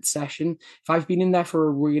intense session, if I've been in there for a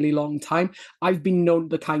really long time, I've been known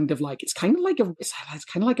to it's kind of like a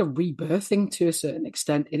rebirthing to a certain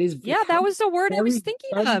extent. It is. Yeah, that was the word I was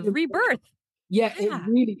thinking of. Rebirth. Yeah, Yeah.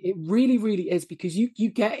 it really is, because you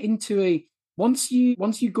get into once you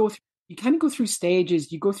go through, you kind of go through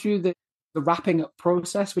stages. You go through the wrapping up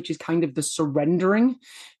process, which is kind of the surrendering,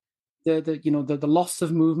 the loss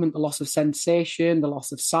of movement, the loss of sensation, the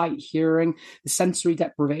loss of sight, hearing, the sensory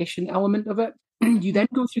deprivation element of it. You then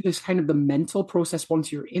go through this kind of the mental process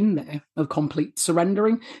once you're in there of complete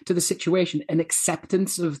surrendering to the situation and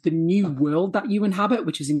acceptance of the new world that you inhabit,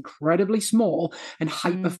 which is incredibly small and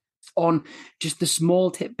hyper on just the small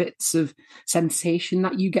tidbits of sensation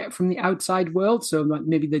that you get from the outside world. So like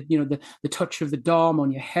maybe the touch of the dom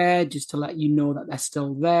on your head, just to let you know that they're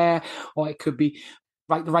still there, or it could be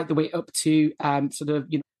right the way up to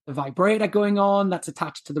the vibrator going on that's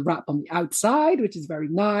attached to the wrap on the outside, which is very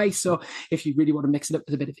nice. So if you really want to mix it up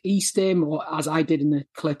with a bit of e-stim, or as I did in the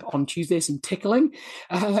clip on Tuesday, some tickling,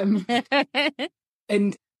 and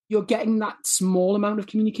you're getting that small amount of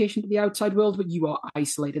communication to the outside world, but you are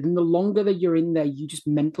isolated. And the longer that you're in there, you just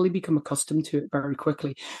mentally become accustomed to it very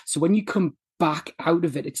quickly. So when you come back out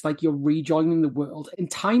of it, it's like you're rejoining the world.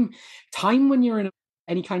 And time when you're in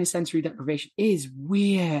any kind of sensory deprivation is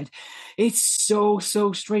weird. It's so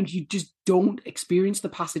strange. You just don't experience the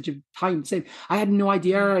passage of time. So I had no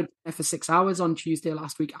idea I'd been there for 6 hours on Tuesday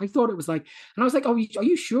last week. I thought it was like, and I was like, oh, are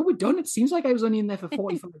you sure we're done? It seems like I was only in there for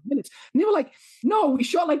 45 minutes. And they were like, no, we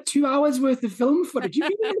shot like 2 hours worth of film footage. You've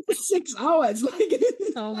been there for 6 hours. Like,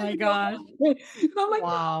 oh my God. And I'm like,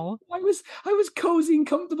 wow. I was cozy and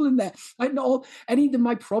comfortable in there. Any of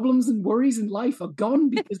my problems and worries in life are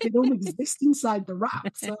gone because they don't exist inside the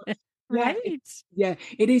wrap. So, right.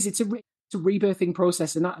 It is. It's a rebirthing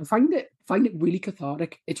process, and I find it really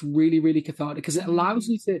cathartic. It's really cathartic because it allows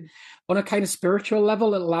you to, on a kind of spiritual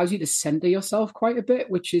level, it allows you to center yourself quite a bit,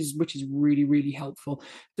 which is really helpful.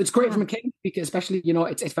 So it's great from a kink, because especially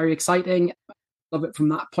it's very exciting. I love it from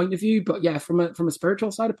that point of view, but yeah, from a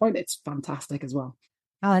spiritual side of point, it's fantastic as well.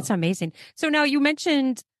 Oh, that's amazing. So now you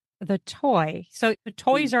mentioned the toy. So the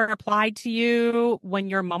toys are applied to you when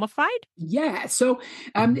you're mummified? Yeah. So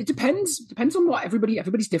it depends on what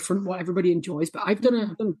everybody's different, what everybody enjoys. But I've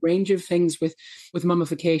done a range of things with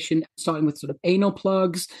mummification, starting with sort of anal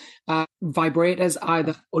plugs, vibrators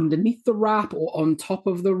either underneath the wrap or on top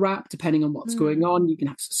of the wrap, depending on what's going on. You can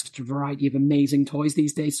have such a variety of amazing toys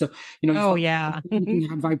these days. So, you can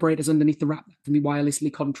have vibrators underneath the wrap that can be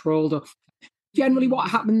wirelessly controlled, or generally what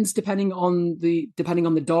happens depending on the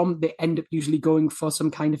dom, they end up usually going for some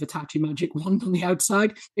kind of Hitachi magic wand on the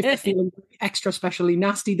outside. If they're feeling extra specially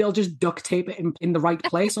nasty, they'll just duct tape it in the right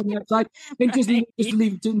place on the outside and just leave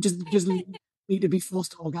me to be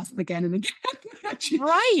forced to orgasm again and again.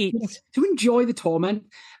 Right. To enjoy the torment.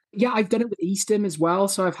 Yeah, I've done it with e-stim as well.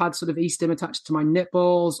 So I've had sort of e-stim attached to my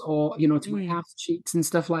nipples, or to my ass cheeks and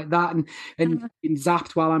stuff like that, and been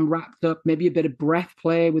zapped while I'm wrapped up. Maybe a bit of breath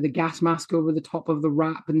play with a gas mask over the top of the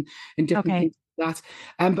wrap and different things like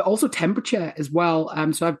that. But also temperature as well.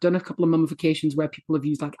 So I've done a couple of mummifications where people have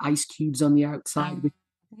used like ice cubes on the outside,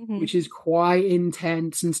 which is quite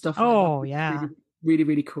intense and stuff. Oh, like that. yeah.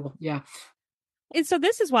 Really cool. Yeah. And so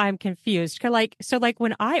this is why I'm confused. Like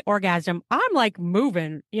when I orgasm, I'm like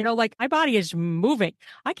moving, like my body is moving.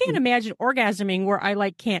 I can't imagine orgasming where I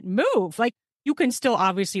like can't move. Like you can still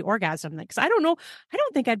obviously orgasm. Because I don't know. I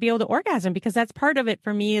don't think I'd be able to orgasm, because that's part of it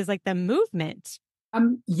for me is like the movement.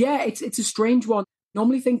 Yeah, it's a strange one.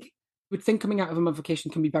 Normally would think coming out of a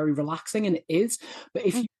mummification can be very relaxing, and it is. But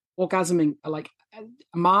if you're orgasming, like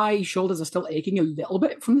my shoulders are still aching a little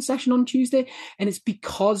bit from the session on Tuesday, and it's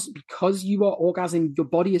because you are orgasming, your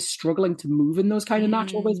body is struggling to move in those kind of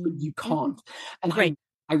natural ways, but you can't. And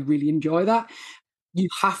I really enjoy that. You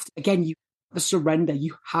have to, again, you have to surrender.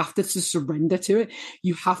 You have to surrender to it.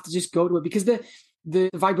 You have to just go to it, because the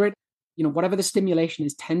vibrator, whatever the stimulation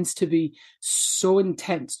is, tends to be so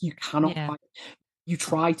intense you cannot fight it. You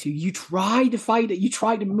try to fight it. You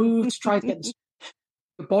try to move, to try to get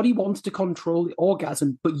the body wants to control the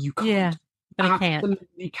orgasm, but you can't. Yeah, but I can't.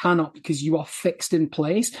 Absolutely cannot, because you are fixed in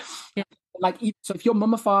place. Yeah. Like, so if you're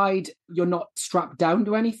mummified, you're not strapped down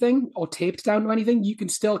to anything or taped down to anything. You can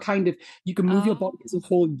still you can move your body as a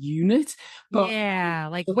whole unit. But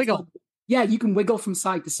like wiggle. Yeah, you can wiggle from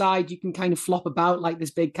side to side. You can kind of flop about like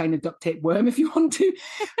this big kind of duct tape worm if you want to.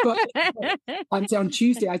 But on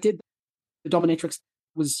Tuesday, I did. The dominatrix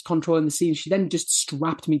was controlling the scene. She then just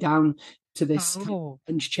strapped me down to this kind of Oh,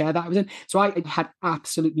 lounge chair that I was in. So I had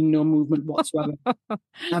absolutely no movement whatsoever.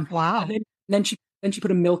 And wow. then she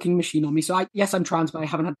put a milking machine on me. So yes, I'm trans, but I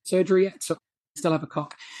haven't had surgery yet, so I still have a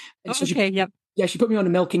cock. And so Okay, yep. she put me on a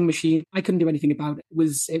milking machine. I couldn't do anything about it.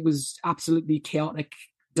 It was absolutely chaotic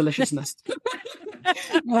deliciousness.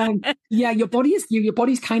 Your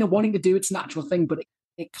body's kind of wanting to do its natural thing, but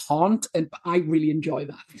it can't. And I really enjoy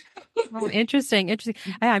that. Oh, interesting.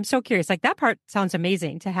 Interesting. I'm so curious. Like that part sounds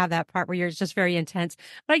amazing to have that part where you're just very intense.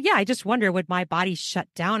 But yeah, I just wonder, would my body shut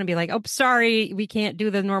down and be like, oh, sorry, we can't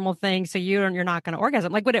do the normal thing. So you're not going to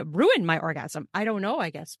orgasm. Like, would it ruin my orgasm? I don't know, I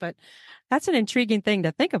guess, but that's an intriguing thing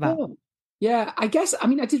to think about. Oh, yeah, I guess. I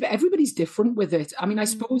mean, everybody's different with it. I mean, I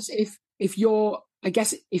suppose if you're, I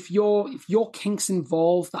guess if your kinks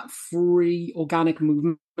involve that free organic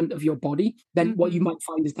movement of your body, then what you might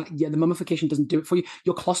find is that the mummification doesn't do it for you.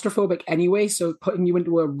 You're claustrophobic anyway, so putting you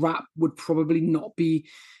into a wrap would probably not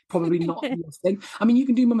your thing. I mean, you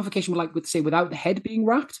can do mummification without the head being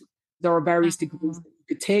wrapped. There are various degrees that you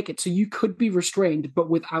could take it, so you could be restrained, but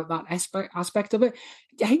without that aspect of it.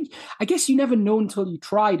 I guess you never know until you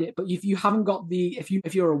tried it. But if you haven't got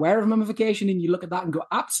if you're aware of mummification and you look at that and go,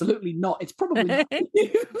 absolutely not, it's probably not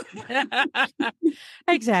you.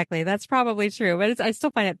 Exactly. That's probably true. But I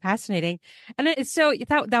still find it fascinating. And so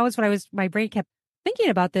that was what my brain kept thinking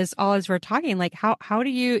about this all as we're talking. Like, how are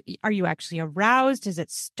you actually aroused? Does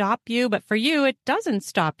it stop you? But for you, it doesn't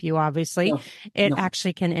stop you, obviously. No, It no.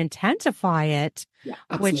 actually can intensify it, Yeah,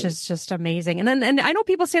 which absolutely. is just amazing. And I know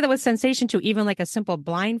people say that with sensation too, even like a simple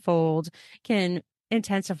blindfold can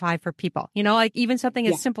intensify for people, like even something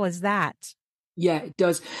as Yeah. simple as that. Yeah, it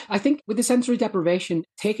does. I think with the sensory deprivation,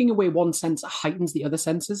 taking away one sense heightens the other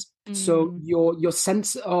senses. So Mm. your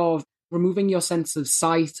sense of removing your sense of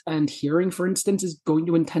sight and hearing, for instance, is going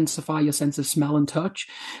to intensify your sense of smell and touch.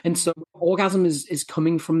 And so orgasm is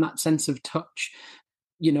coming from that sense of touch,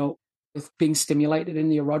 with being stimulated in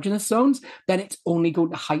the erogenous zones, then it's only going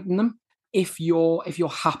to heighten them if you're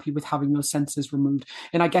happy with having those senses removed.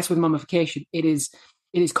 And I guess with mummification, it is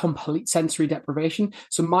complete sensory deprivation.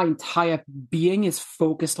 So my entire being is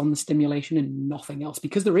focused on the stimulation and nothing else,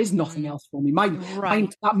 because there is nothing else for me.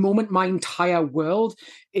 That moment, my entire world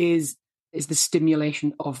is the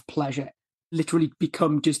stimulation of pleasure. Literally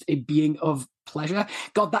become just a being of pleasure.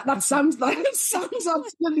 God, that sounds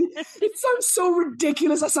absolutely. It sounds so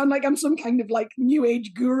ridiculous. I sound like I'm some kind of like new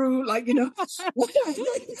age guru, Isn't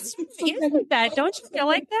that? Don't you feel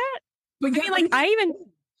like that? But I yeah, mean, like I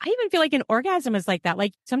even feel like an orgasm is like that.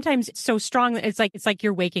 Like sometimes it's so strong that it's like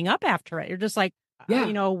you're waking up after it. You're just like, yeah.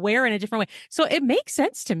 aware in a different way. So it makes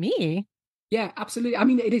sense to me. Yeah, absolutely. I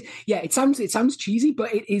mean, it is. Yeah, it sounds cheesy, but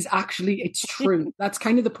it's true. That's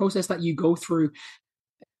kind of the process that you go through.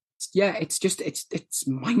 Yeah, it's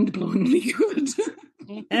mind blowingly good.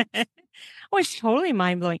 Oh, it's totally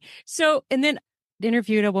mind blowing. So, and then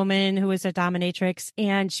interviewed a woman who was a dominatrix,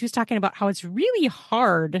 and she was talking about how it's really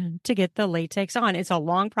hard to get the latex on. It's a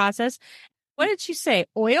long process. What did she say?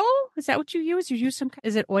 Oil? Is that what you use? You use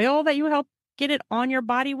is it oil that you help get it on your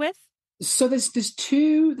body with? So there's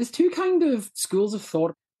two kind of schools of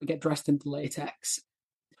thought that get dressed into latex.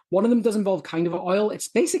 One of them does involve kind of oil. It's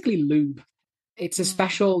basically lube. It's a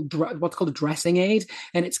special what's called a dressing aid,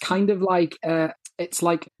 and it's kind of like it's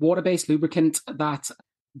like water-based lubricant that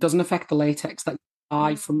doesn't affect the latex that you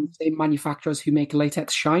buy from the same manufacturers who make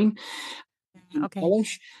latex shine and Okay.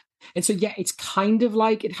 polish. And so, yeah, it's kind of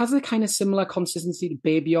like, it has a kind of similar consistency to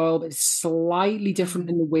baby oil, but it's slightly different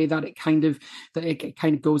in the way that it kind of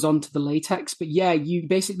goes onto the latex. But yeah, you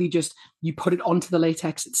basically you put it onto the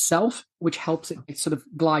latex itself, which helps it sort of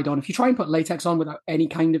glide on. If you try and put latex on without any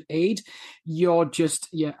kind of aid, you're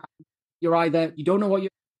either, you don't know what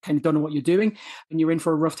you're doing, and you're in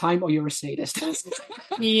for a rough time, or you're a sadist.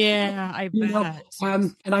 Yeah, I bet.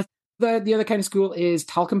 And the other kind of school is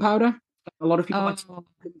talcum powder. A lot of people like talcum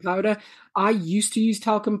powder. I used to use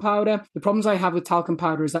talcum powder. The problems I have with talcum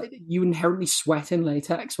powder is that you inherently sweat in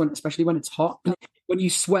latex, especially when it's hot. When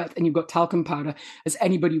you sweat and you've got talcum powder, as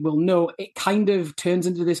anybody will know, it kind of turns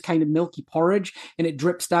into this kind of milky porridge, and it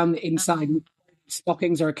drips down the inside.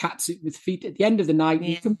 Stockings or a catsuit with feet. At the end of the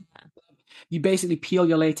night, you basically peel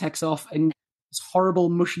your latex off, and it's horrible,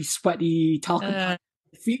 mushy, sweaty talcum powder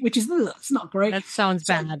feet, which is it's not great. That sounds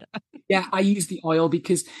bad. Yeah, I use the oil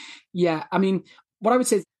because, I mean, what I would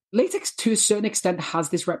say is latex to a certain extent has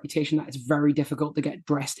this reputation that it's very difficult to get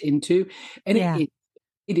dressed into, and it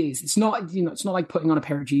is. It's not, it's not like putting on a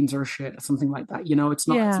pair of jeans or a shirt or something like that. It's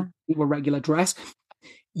not a regular dress.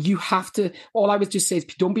 you have to, all I would just say is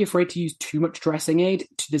don't be afraid to use too much dressing aid.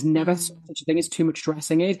 There's never such a thing as too much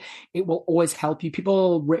dressing aid. It will always help you.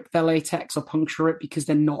 People rip their latex or puncture it because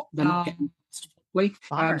they're not getting it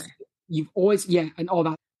properly. So you've always, and all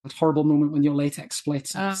that horrible moment when your latex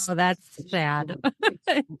splits. Oh, that's sad.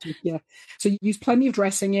 Yeah. So use plenty of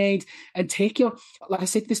dressing aid and like I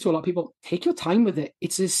say this to a lot of people, take your time with it.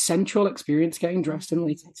 It's an essential experience getting dressed in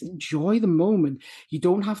latex. Enjoy the moment. You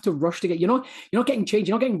don't have to rush to get, you're not getting changed.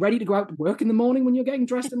 You're not getting ready to go out to work in the morning when you're getting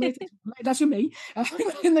dressed in latex. That's for me.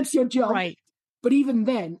 And that's your job. Right. But even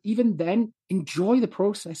then, enjoy the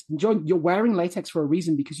process. You're wearing latex for a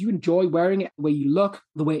reason because you enjoy wearing it, the way you look,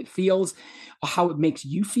 the way it feels, or how it makes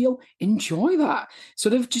you feel. Enjoy that.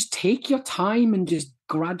 Sort of just take your time and just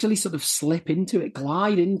gradually sort of slip into it,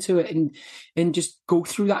 glide into it, and just go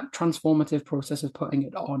through that transformative process of putting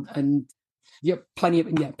it on. And plenty of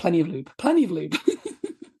lube.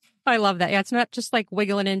 I love that. Yeah, it's not just like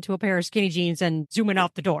wiggling into a pair of skinny jeans and zooming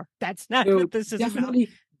out the door. That's not what this is about.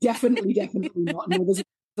 Definitely not. No,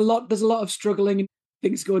 there's a lot of struggling and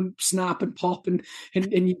things going snap and pop and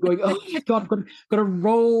you're going, oh my God, I've got to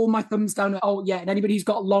roll my thumbs down. Oh yeah, and anybody who's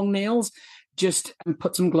got long nails, just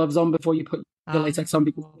put some gloves on before you put the latex on,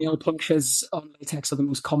 because nail punctures on latex are the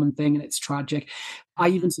most common thing, and it's tragic. I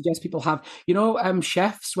even suggest people have,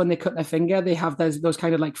 chefs, when they cut their finger, they have those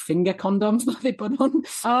kind of like finger condoms that they put on.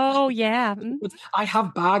 Oh yeah. I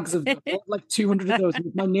have bags of them, like 200 of those.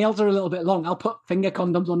 If my nails are a little bit long, I'll put finger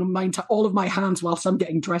condoms on all of my hands whilst I'm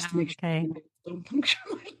getting dressed to make sure don't puncture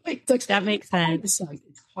my latex. That makes sense.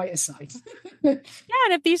 It's quite a sight. Yeah,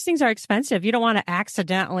 and if these things are expensive, you don't want to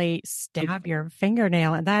accidentally stab your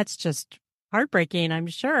fingernail, and that's just heartbreaking, I'm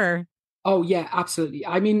sure. Oh yeah, absolutely.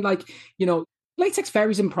 I mean, latex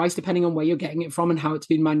varies in price depending on where you're getting it from and how it's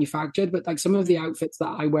been manufactured. But like some of the outfits that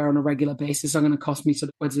I wear on a regular basis are going to cost me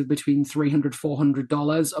sort of between $300,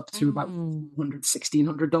 $400 up to about $100,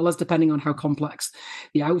 $1,600, depending on how complex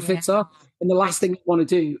the outfits are. And the last thing you want to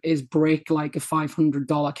do is break like a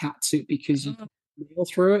 $500 cat suit because you nail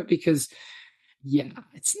through it, because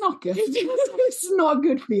it's not good. It's not a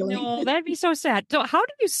good feeling. No, that'd be so sad. So how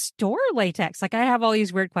do you store latex? Like, I have all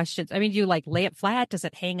these weird questions. I mean, do you like lay it flat? Does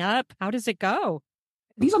it hang up? How does it go?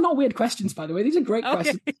 These are not weird questions, by the way. These are great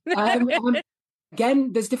questions.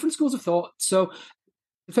 Again, there's different schools of thought. So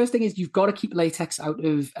the first thing is you've got to keep latex out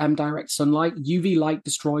of direct sunlight. UV light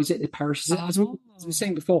destroys it. It perishes it. As we were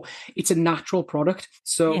saying before, it's a natural product.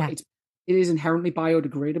 So it is inherently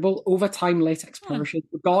biodegradable. Over time, latex perishes,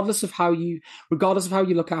 regardless of how you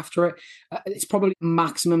look after it. It's probably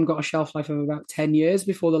maximum got a shelf life of about 10 years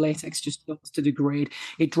before the latex just starts to degrade.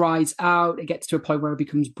 It dries out. It gets to a point where it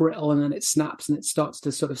becomes brittle, and then it snaps and it starts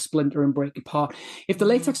to sort of splinter and break apart. If the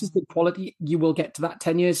latex is good quality, you will get to that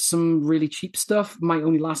 10 years. Some really cheap stuff might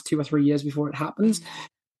only last 2 or 3 years before it happens.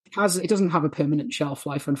 It doesn't have a permanent shelf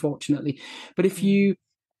life, unfortunately. But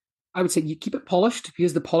I would say you keep it polished,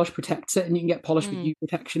 because the polish protects it, and you can get polish with UV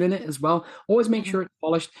protection in it as well. Always make sure it's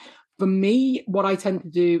polished. For me, what I tend to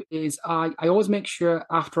do is I always make sure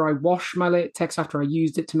after I wash my latex, after I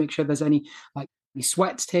used it, to make sure there's any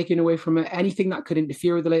sweats taken away from it, anything that could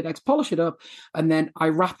interfere with the latex, polish it up, and then I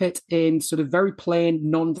wrap it in sort of very plain,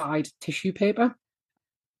 non-dyed tissue paper.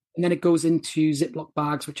 And then it goes into Ziploc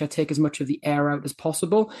bags, which I take as much of the air out as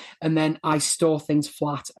possible. And then I store things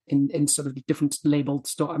flat in sort of different labeled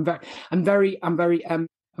store. I'm very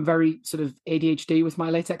sort of ADHD with my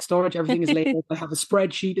latex storage. Everything is labeled. I have a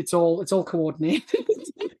spreadsheet. It's all coordinated.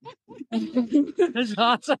 That's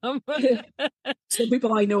awesome. Some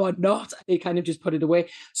people I know are not. They kind of just put it away.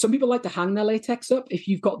 Some people like to hang their latex up. If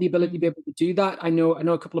you've got the ability to be able to do that, I know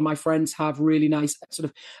a couple of my friends have really nice, sort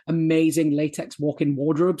of amazing latex walk-in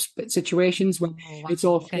wardrobes situations where it's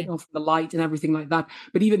all off the light and everything like that.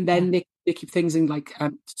 But even then, they keep things in like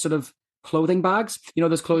sort of clothing bags.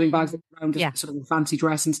 Those clothing bags that are around sort of a fancy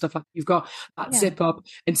dress and stuff like that. You've got that zip up,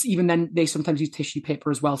 and even then they sometimes use tissue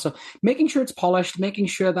paper as well. So making sure it's polished, making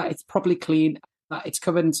sure that it's properly clean, that it's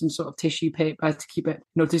covered in some sort of tissue paper to keep it,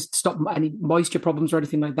 to stop any moisture problems or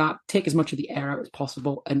anything like that. Take as much of the air out as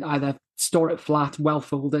possible, and either store it flat, well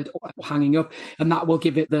folded, or hanging up, and that will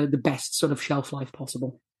give it the best sort of shelf life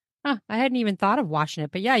possible. Huh, I hadn't even thought of washing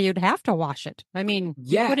it, but you'd have to wash it. I mean,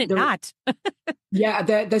 you couldn't not.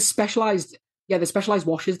 There's specialized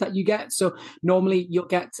washes that you get. So normally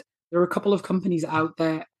there are a couple of companies out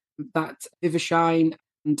there that Vivashine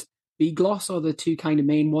and B-Gloss are the two kind of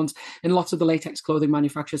main ones. And lots of the latex clothing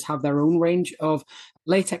manufacturers have their own range of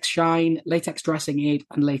latex shine, latex dressing aid,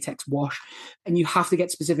 and latex wash. And you have to get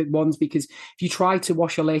specific ones, because if you try to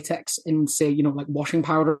wash your latex in, say, like washing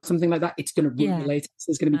powder or something like that, it's going to ruin the latex.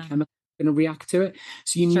 There's going to be chemicals going to react to it.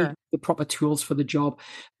 So you Sure. need the proper tools for the job.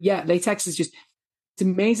 Yeah, latex is just, it's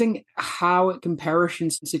amazing how it can perish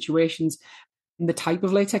in some situations, and the type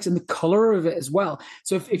of latex and the color of it as well.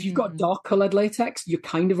 So if you've got dark colored latex, you're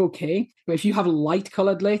kind of okay. But if you have light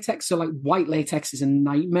colored latex, so like white latex is a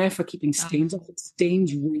nightmare for keeping stains off. It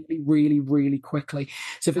stains really, really, really quickly.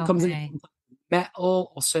 So if it comes in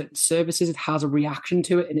metal or certain surfaces, it has a reaction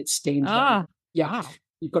to it and it stains. Yeah. Wow.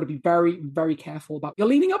 You've got to be very, very careful about you're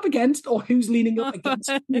leaning up against or who's leaning up against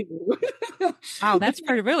you. Wow, that's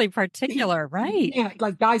really particular, right? Yeah,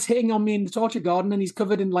 like guys hitting on me in the torture garden and he's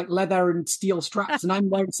covered in like leather and steel straps and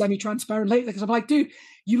I'm wearing semi-transparent latex. I'm like, dude,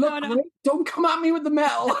 you look great. Don't come at me with the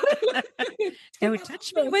metal. Don't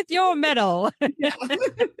touch me with your metal. Yeah.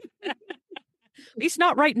 At least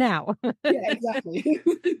not right now. Yeah, exactly.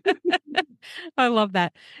 I love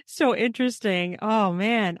that. So interesting. Oh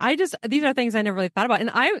man. These are things I never really thought about.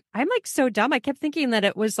 And I'm like so dumb. I kept thinking that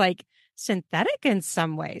it was like synthetic in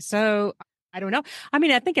some way. So I don't know. I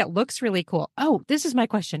mean, I think it looks really cool. Oh, this is my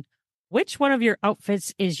question. Which one of your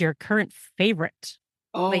outfits is your current favorite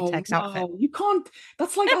latex outfit? You can't.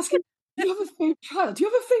 That's like asking, do you have a favorite child? Do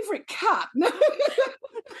you have a favorite cat?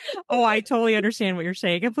 Oh, I totally understand what you're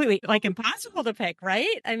saying completely. Like impossible to pick,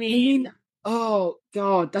 right? I mean, oh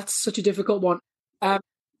God, that's such a difficult one. I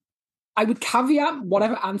would caveat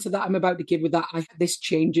whatever answer that I'm about to give with that. This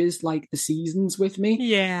changes like the seasons with me.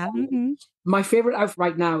 Yeah. My favorite outfit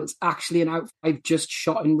right now is actually an outfit I've just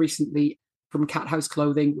shot in recently from Cat House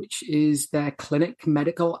Clothing, which is their clinic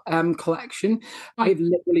medical collection. I've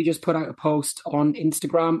literally just put out a post on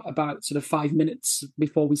Instagram about sort of 5 minutes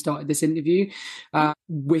before we started this interview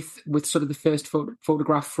with sort of the first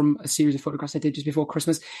photograph from a series of photographs I did just before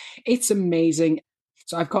Christmas. It's amazing.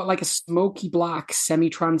 So I've got like a smoky black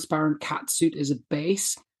semi-transparent cat suit as a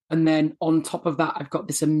base. And then on top of that, I've got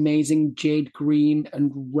this amazing jade green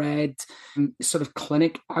and red sort of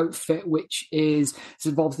clinic outfit, which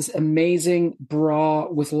involves this amazing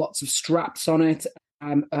bra with lots of straps on it,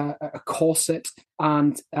 a corset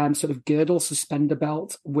and sort of girdle suspender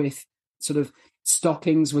belt with sort of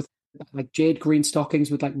stockings with like jade green stockings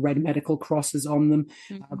with like red medical crosses on them.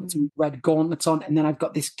 I've got some red gauntlets on, and then I've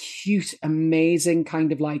got this cute, amazing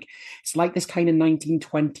kind of like, it's like this kind of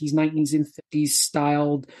 1920s, 1950s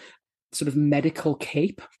styled sort of medical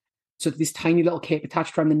cape. So this tiny little cape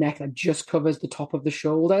attached around the neck that just covers the top of the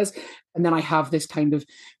shoulders. And then I have this kind of,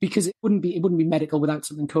 because it wouldn't be medical without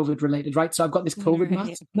something COVID related, right? So I've got this COVID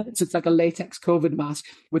mask. So it's like a latex COVID mask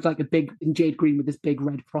with like a big in jade green with this big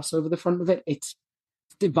red cross over the front of it. It's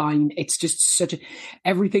divine. It's just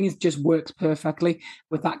everything just works perfectly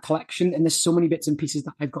with that collection, and there's so many bits and pieces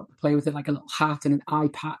that I've got to play with it, like a little hat and an eye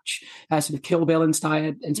patch, sort of Kill Bill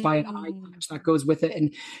inspired eye patch that goes with it.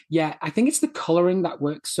 And yeah, I think it's the coloring that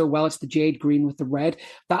works so well. It's the jade green with the red.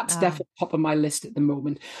 That's definitely top of my list at the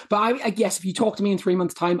moment. But I guess if you talk to me in 3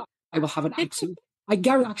 months' time, I will have an absolute I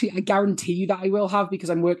guarantee you that I will have,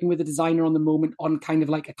 because I'm working with a designer on the moment on kind of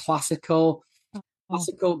like a classical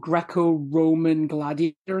Greco-Roman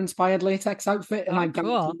gladiator-inspired latex outfit, and I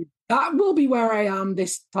guarantee you that will be where I am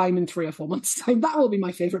this time in 3 or 4 months' time. That will be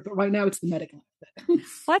my favorite, but right now it's the medical outfit.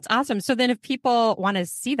 Well, that's awesome. So then if people want to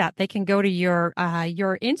see that, they can go to your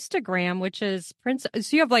Instagram, which is Prince.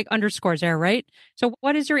 So you have like underscores there, right? So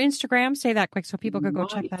what is your Instagram? Say that quick so people could go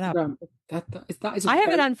check that out. That is I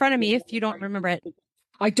have it in front of me if you don't remember it.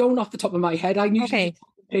 I don't off the top of my head. I usually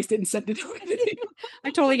paste it and send it over.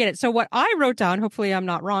 I totally get it. So what I wrote down, hopefully I'm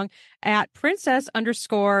not wrong, at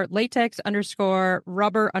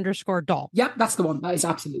princess_latex_rubber_doll. Yep, that's the one. That is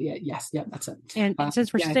absolutely it. Yes, yeah, that's it. And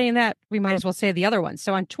since we're saying that, we might as well say the other one.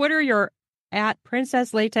 So on Twitter, you're at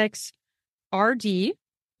princesslatex_rd.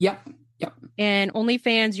 Yep. And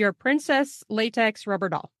OnlyFans, you're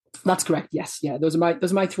princess_latex_rubber_doll. That's correct. Yes, yeah. Those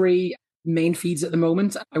are my three main feeds at the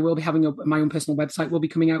moment. I will be having my own personal website will be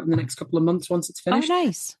coming out in the next couple of months once it's finished. Oh,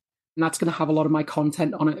 nice. And that's going to have a lot of my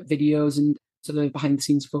content on it, videos and sort of behind the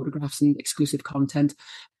scenes photographs and exclusive content.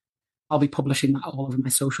 I'll be publishing that all over my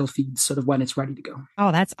social feeds sort of when it's ready to go.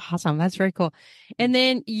 Oh, that's awesome. That's very cool. And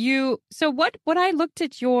then when I looked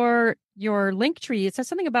at your link tree, it says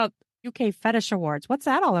something about UK Fetish Awards. What's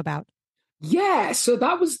that all about? Yeah, so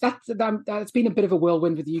that's been a bit of a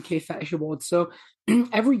whirlwind with the UK Fetish Awards. So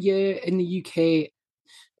every year in the UK, a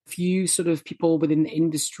few sort of people within the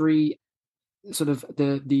industry, sort of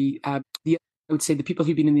the I would say the people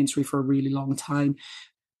who've been in the industry for a really long time,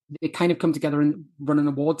 they kind of come together and run an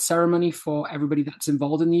award ceremony for everybody that's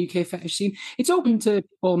involved in the UK fetish scene. It's open to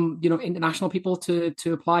international people to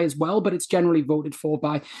apply as well, but it's generally voted for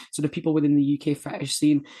by sort of people within the UK fetish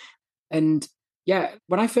scene. And yeah,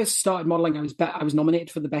 when I first started modeling, I was nominated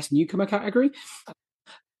for the best newcomer category.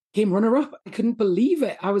 came runner-up. I couldn't believe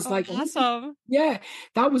it. I was Oh, like, awesome. yeah,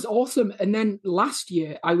 that was awesome. And then last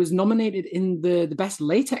year, I was nominated in the best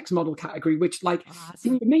latex model category, which, like,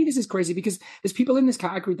 Awesome. for me, this is crazy because there's people in this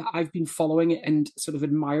category that I've been following and sort of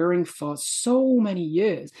admiring for so many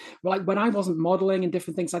years. Like when I wasn't modeling and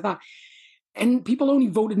different things like that. And people only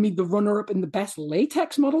voted me the runner-up in the best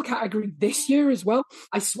latex model category this year as well.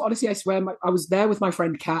 Honestly, I swear, I was there with my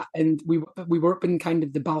friend Kat, and we were up in kind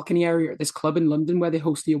of the balcony area at this club in London where they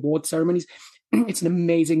host the award ceremonies. It's an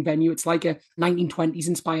amazing venue. It's like a 1920s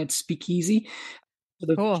inspired speakeasy, sort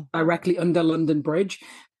of Cool. directly under London Bridge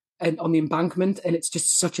and on the embankment, and it's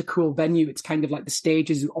just such a cool venue. It's kind of like the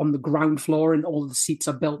stage is on the ground floor and all of the seats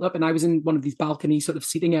are built up, and I was in one of these balcony sort of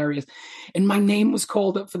seating areas, and my name was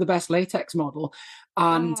called up for the best latex model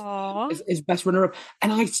and as best runner-up,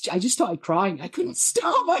 and I just started crying. I couldn't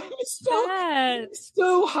stop. I was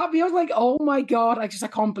so happy. I was like, oh my god, I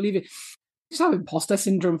can't believe it. Just have imposter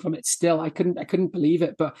syndrome from it still. I couldn't believe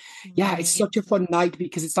it. But yeah, it's such a fun night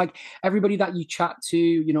because it's like everybody that you chat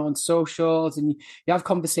to, on socials and you have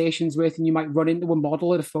conversations with, and you might run into a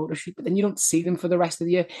model at a photo shoot, but then you don't see them for the rest of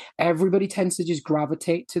the year. Everybody tends to just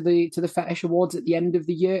gravitate to the Fetish Awards at the end of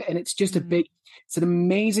the year, and it's just it's an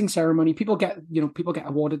amazing ceremony. People get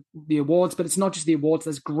awarded the awards, but it's not just the awards.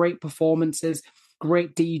 There's great performances,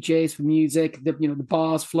 great DJs for music, the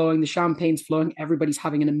bars flowing, the champagne's flowing, everybody's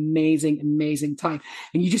having an amazing time.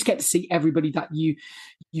 And you just get to see everybody that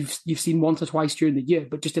you've seen once or twice during the year,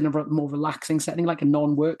 but just in a more relaxing setting, like a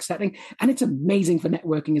non-work setting. And it's amazing for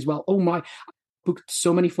networking as well. Oh my, I booked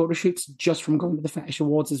so many photo shoots just from going to the Fetish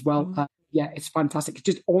Awards as well. Yeah, it's fantastic. It's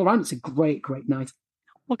just all around, it's a great night.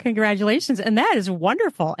 Well, congratulations. And that is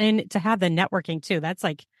wonderful. And to have the networking too, that's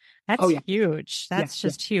huge. That's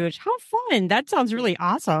just huge. How fun. That sounds really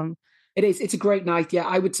awesome. It is. It's a great night. Yeah,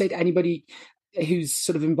 I would say to anybody who's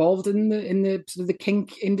sort of involved in the sort of the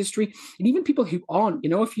kink industry, and even people who aren't,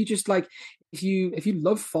 if you just like, if you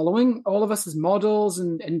love following all of us as models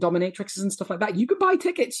and dominatrixes and stuff like that, you can buy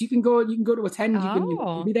tickets. You can go to attend. You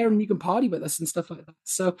can be there and you can party with us and stuff like that.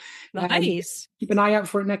 So nice. Keep an eye out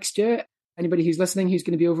for it next year. Anybody who's listening who's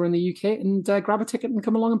going to be over in the UK, and grab a ticket and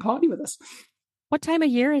come along and party with us. What time of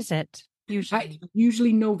year is it?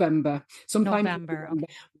 Usually November. Sometimes November. Okay.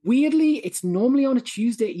 Weirdly, it's normally on a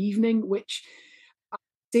Tuesday evening, which I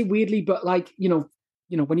say weirdly, but like,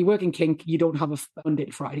 when you work in kink, you don't have a Monday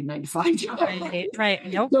to Friday 9 to 5.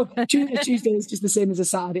 Right. Nope. So Tuesday is just the same as a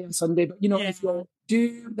Saturday and Sunday. But if you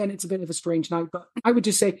do, then it's a bit of a strange night. But I would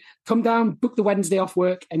just say, come down, book the Wednesday off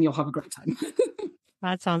work, and you'll have a great time.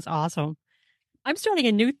 That sounds awesome. I'm starting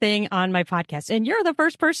a new thing on my podcast, and you're the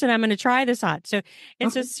first person I'm going to try this on. So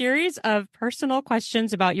it's a series of personal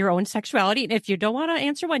questions about your own sexuality. And if you don't want to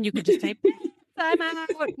answer one, you can just say, I'm out.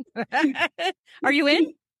 Are you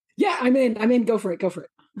in? Yeah, I'm in. Go for it.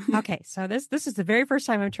 Okay. So this is the very first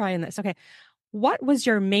time I'm trying this. Okay. What was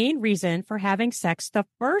your main reason for having sex the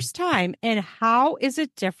first time, and how is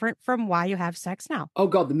it different from why you have sex now? Oh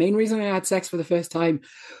God, the main reason I had sex for the first time,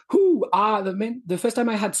 the first time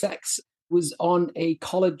I had sex was on a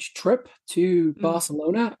college trip to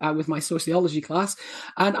Barcelona with my sociology class.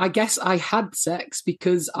 And I guess I had sex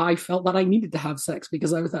because I felt that I needed to have sex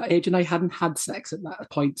because I was that age and I hadn't had sex at that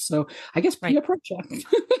point. So I guess peer pressure.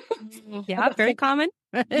 Yeah, very common.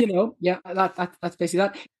 That's basically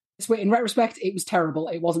that. In retrospect, it was terrible.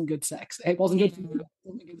 It wasn't good sex. It wasn't good for me. I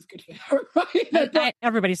don't think it was good for her. Right?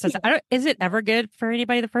 Everybody says, is it ever good for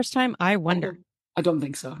anybody the first time? I wonder. I don't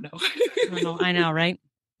think so, no. I know, right?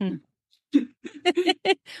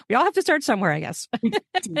 We all have to start somewhere, I guess.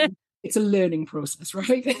 It's a learning process,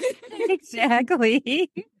 right? Exactly.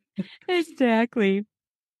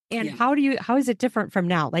 And how is it different from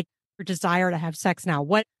now? Like your desire to have sex now?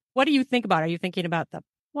 What do you think about? Are you thinking about the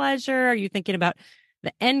pleasure? Are you thinking about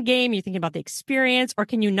the end game? Are you thinking about the experience? Or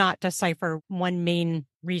can you not decipher one main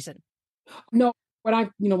reason? No,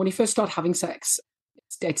 when you first start having sex,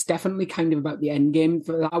 it's definitely kind of about the end game.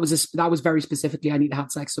 That was very specifically, I need to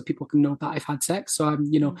have sex so people can know that I've had sex. So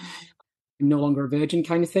I'm no longer a virgin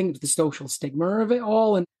kind of thing. The social stigma of it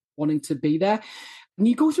all and wanting to be there. And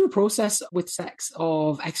you go through a process with sex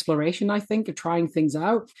of exploration, I think, of trying things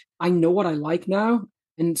out. I know what I like now.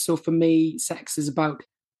 And so for me, sex is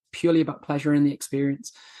purely about pleasure and the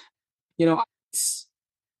experience.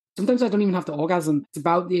 Sometimes I don't even have to orgasm. It's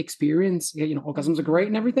about the experience. Orgasms are great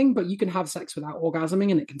and everything, but you can have sex without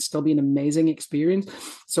orgasming and it can still be an amazing experience.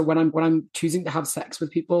 So when I'm choosing to have sex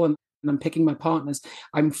with people and I'm picking my partners,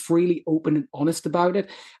 I'm freely open and honest about it.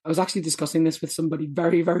 I was actually discussing this with somebody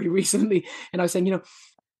very, very recently, and I was saying,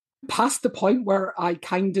 past the point where I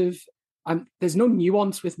there's no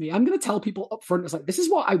nuance with me. I'm going to tell people up front, it's like, this is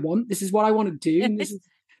what I want. This is what I want to do. And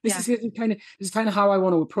Yeah. This is kind of how I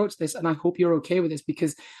want to approach this, and I hope you're okay with this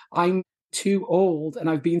because I'm too old and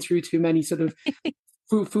I've been through too many sort of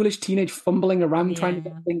foolish teenage fumbling around trying to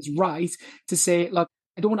get Yeah. things right to say, look,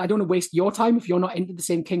 I don't want to waste your time if you're not into the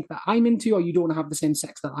same kink that I'm into, or you don't want to have the same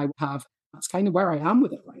sex that I have. That's kind of where I am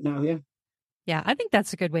with it right now. Yeah. Yeah. I think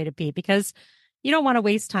that's a good way to be because you don't want to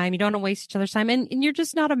waste time. You don't want to waste each other's time. And you're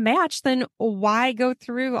just not a match. Then why go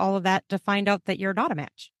through all of that to find out that you're not a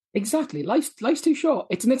match? Exactly. Life's too short.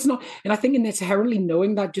 It's not, and I think inherently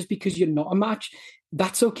knowing that just because you're not a match,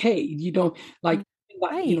 that's okay. You don't like that.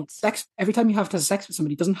 You know, Right. sex. Every time you have to have sex with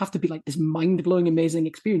somebody, it doesn't have to be like this mind blowing, amazing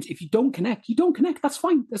experience. If you don't connect, you don't connect. That's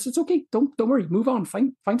fine. It's okay. Don't worry. Move on.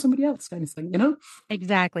 Find somebody else, kind of thing. You know.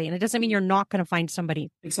 Exactly. And it doesn't mean you're not going to find somebody.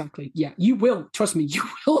 Exactly. Yeah, you will. Trust me. You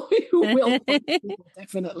will. You will.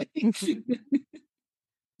 Definitely.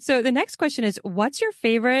 So the next question is, what's your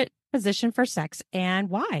favorite position for sex and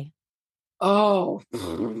why? Oh.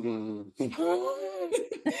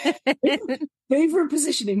 Favorite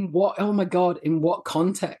position in what? Oh my God, in what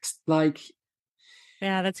context? Like,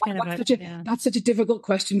 Yeah, that's kind of yeah. that's such a difficult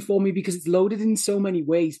question for me because it's loaded in so many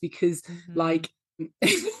ways. Because, Mhm. like,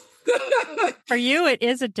 For you, it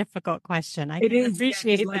is a difficult question. I it can is, yeah, 'cause,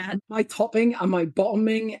 appreciate like, that. my topping and my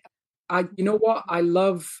bottoming. You know what? I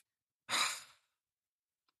love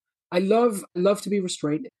to be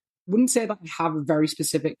restrained. Wouldn't say that I have a very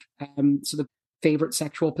specific sort of favorite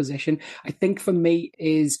sexual position. I think for me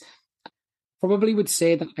is probably would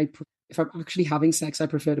say that if I'm actually having sex, I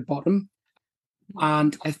prefer to bottom.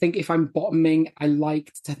 And I think if I'm bottoming, I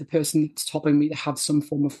like the person that's topping me to have some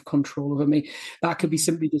form of control over me. That could be Mhm.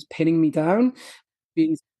 simply just pinning me down,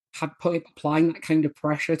 being applying that kind of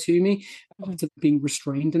pressure to me, up Mhm. to being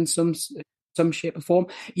restrained in some shape or form.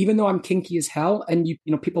 Even though I'm kinky as hell, and you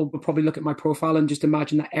know, people will probably look at my profile and just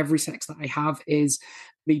imagine that every sex that I have is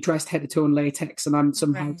me dressed head to toe in latex, and I'm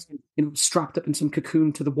somehow Right. strapped up in some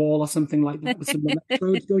cocoon to the wall or something like that with some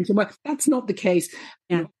electrodes going somewhere. That's not the case. You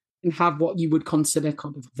Yeah. know, and have what you would consider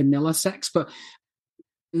kind of vanilla sex, but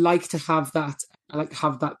like to have that. I like to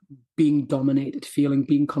have that being dominated feeling,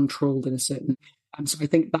 being controlled in a certain. And so I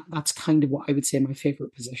think that's kind of what I would say my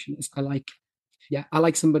favorite position is. I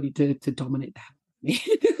like somebody to dominate the hell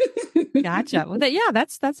out of me. Gotcha. Well,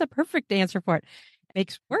 that's a perfect answer for it.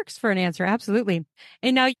 Makes works for an answer. Absolutely.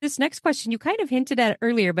 And now this next question, you kind of hinted at it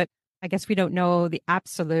earlier, but I guess we don't know the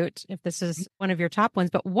absolute if this is one of your top ones.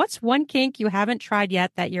 But what's one kink you haven't tried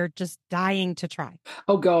yet that you're just dying to try?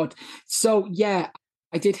 Oh God. So yeah,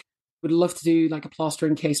 I would love to do like a plaster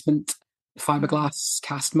encasement Mhm. fiberglass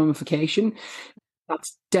cast mummification.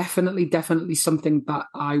 That's definitely something that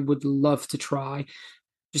I would love to try,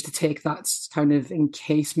 just to take that kind of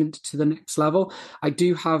encasement to the next level. I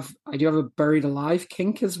do have a buried alive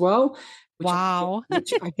kink as well, which Wow.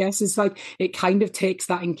 which I guess is like it kind of takes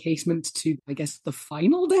that encasement to, I guess, the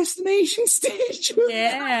final destination stage.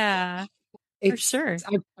 Yeah, for sure.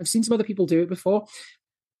 I've seen some other people do it before,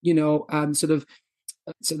 sort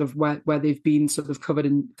of where they've been sort of covered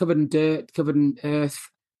in dirt, covered in earth,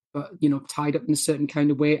 but tied up in a certain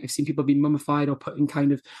kind of way. I've seen people be mummified or put in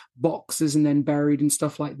kind of boxes and then buried and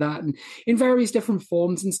stuff like that, and in various different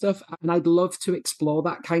forms and stuff. And I'd love to explore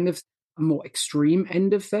that kind of more extreme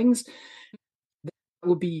end of things. That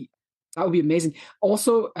would be that would be amazing.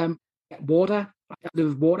 Also, water. The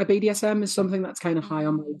water BDSM is something that's kind of high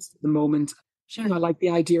on my Mm, list at the moment. sure. I like the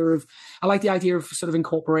idea of sort of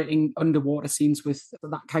incorporating underwater scenes with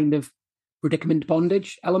that kind of predicament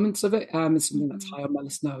bondage elements of it. Is something that's Mhm. high on my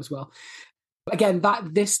list now as well. But again,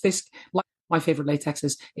 that this like my favorite latex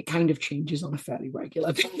is it kind of changes on a fairly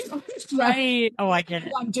regular basis. Right. Oh, I get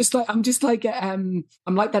it.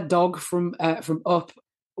 I'm like that dog from Up,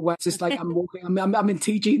 where it's just like I'm walking, I'm in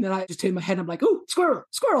TG, and then I just turn my head, I'm like, oh, squirrel,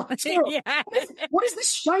 squirrel, squirrel. Yeah. What is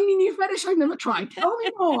this shiny new fetish I've never tried? Tell me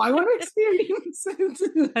more. I want to experience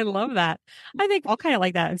it. I love that. I think I'll kind of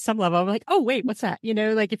like that in some level. I'm like, oh, wait, what's that?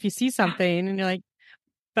 Like if you see something and you're like,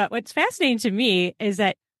 but what's fascinating to me is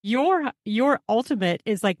that your ultimate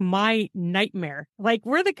is like my nightmare. Like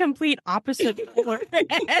we're the complete opposite polar.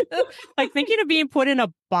 Like thinking of being put in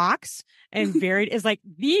a box and buried is like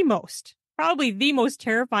probably the most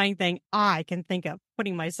terrifying thing I can think of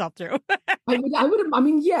putting myself through. I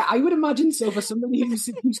would imagine so for somebody who's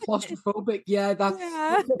claustrophobic. Yeah, that.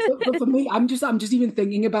 Yeah. But for me, I'm just even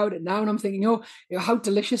thinking about it now, and I'm thinking, oh, how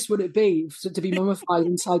delicious would it be to be mummified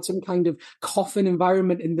inside some kind of coffin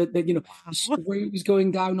environment, and the Wow. screws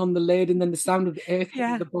going down on the lid, and then the sound of the earth hitting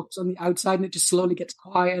Yeah. the box on the outside, and it just slowly gets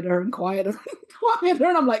quieter and quieter and quieter,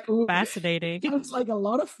 and I'm like, ooh, Fascinating. sounds like a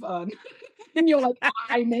lot of fun. And you're like,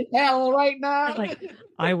 I'm in hell right now. Like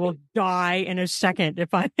I will die in a second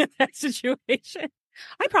if I'm in that situation.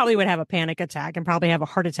 I probably would have a panic attack and probably have a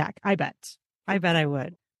heart attack. I bet. I bet I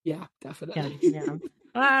would. Yeah, Yeah. definitely. Yeah.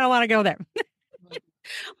 I don't want to go there.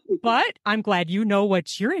 But I'm glad you know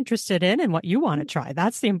what you're interested in and what you want to try.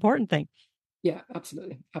 That's the important thing. Yeah,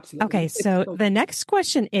 absolutely. Okay, Absolutely. so the next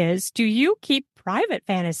question is, do you keep private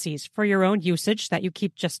fantasies for your own usage that you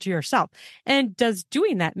keep just to yourself? And does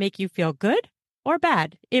doing that make you feel good or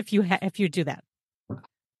bad if you do that?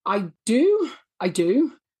 I do. I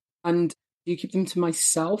do. And you keep them to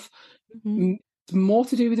myself. Mhm. It's more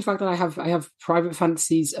to do with the fact that I have private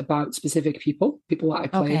fantasies about specific people that I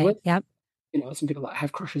play Okay. with. Yep. You know, some people that I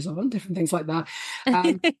have crushes on, different things like that.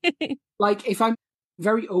 Like if I'm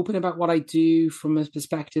very open about what I do from a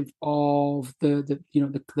perspective of the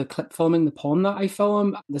clip filming, the porn that I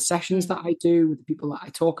film, the sessions Mm. that I do with the people that I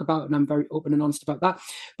talk about, and I'm very open and honest about that.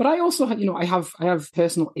 But I also, I have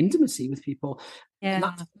personal intimacy with people, and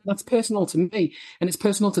Yeah. that's personal to me, and it's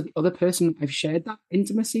personal to the other person I've shared that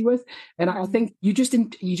intimacy with. And I Mhm. think you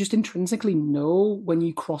just intrinsically know when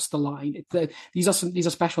you cross the line. These are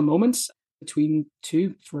special moments between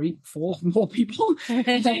two, three, four more people.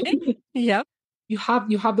 Yep. You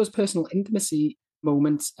have those personal intimacy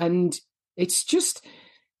moments, and it's just,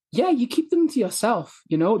 yeah, you keep them to yourself.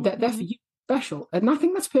 You know, they're for Mhm. you, special, and I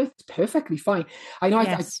think that's perfectly fine. I know I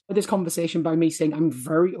started Yes. this conversation by me saying I'm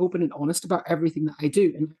very open and honest about everything that I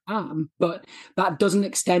do, and I am, but that doesn't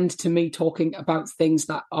extend to me talking about things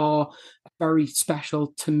that are very special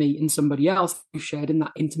to me and somebody else who shared in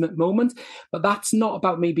that intimate moment. But that's not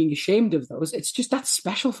about me being ashamed of those. It's just that's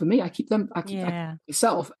special for me. I keep them. I keep that Yeah.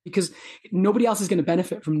 myself because nobody else is going to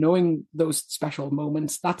benefit from knowing those special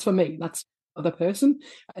moments. That's for me. That's the other person,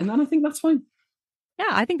 and then I think that's fine. Yeah,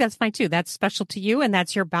 I think that's fine too. That's special to you and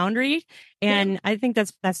that's your boundary. Yeah, And I think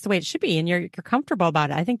that's the way it should be. And you're comfortable about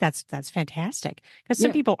it. I think that's fantastic. Because some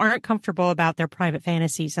yeah, people aren't comfortable about their private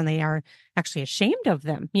fantasies and they are actually ashamed of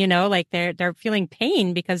them, like they're feeling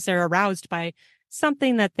pain because they're aroused by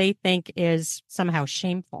something that they think is somehow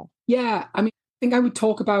shameful. yeah. I mean, I think I would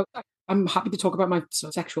talk about. I'm happy to talk about my sort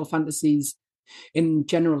of sexual fantasies in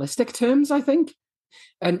generalistic terms. I think,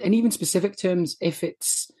 and even specific terms if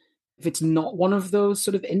it's not one of those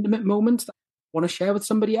sort of intimate moments that I want to share with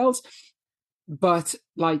somebody else. But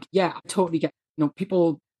like, yeah, I totally get,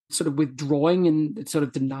 people sort of withdrawing and sort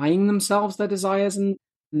of denying themselves their desires and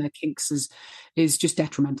their kinks is just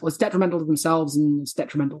detrimental. It's detrimental to themselves and it's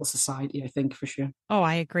detrimental to society, I think, for sure. Oh,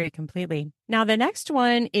 I agree completely. Now, the next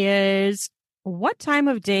one is, what time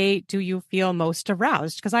of day do you feel most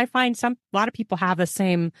aroused? Because I find a lot of people have the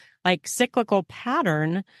same like cyclical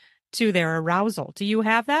pattern to their arousal. Do you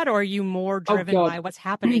have that, or are you more Oh driven God. by what's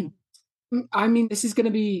happening? I mean, this is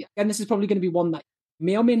probably going to be one that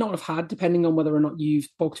may or may not have had, depending on whether or not you've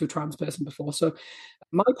spoke to a trans person before. So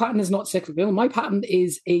my pattern is not cyclical. My pattern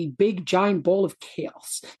is a big giant ball of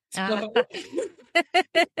chaos. Uh, So,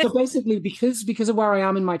 so basically, because of where I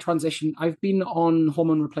am in my transition, I've been on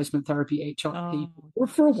hormone replacement therapy (HRT) oh.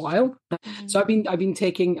 for a while. So Mhm. I've been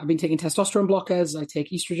taking testosterone blockers. I take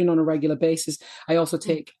estrogen on a regular basis. I also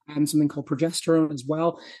take something called progesterone as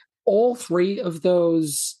well. All three of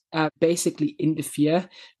those basically interfere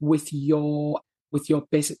with your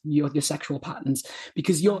sexual patterns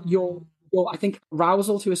because your I think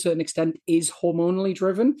arousal to a certain extent is hormonally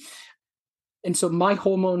driven, and so my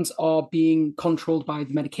hormones are being controlled by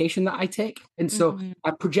the medication that I take. And so Mhm.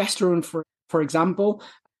 progesterone, for example,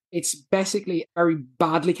 it's basically a very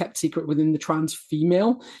badly kept secret within the trans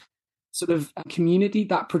female sort of community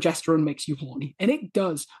that progesterone makes you horny, and it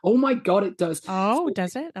does. Oh my god, it does. Oh, So,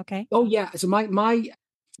 does it? Okay. oh yeah. So my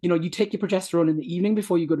you take your progesterone in the evening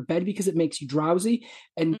before you go to bed because it makes you drowsy.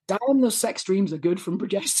 And damn, those sex dreams are good from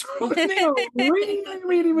progesterone. They are really, really,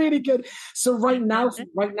 really, really good. So right now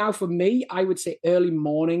for me, I would say early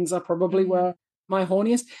mornings are probably Mhm. where my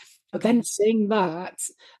horniest. But Okay. then saying that,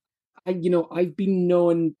 I've been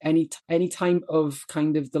known any time of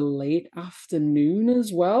kind of the late afternoon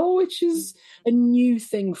as well, which is a new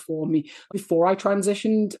thing for me. Before I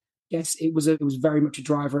transitioned, yes, it was very much a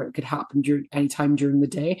driver. It could happen during any time during the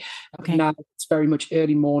day. But Okay. now it's very much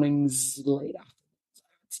early mornings, late afternoons,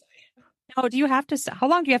 I would say. Now, do you have to, how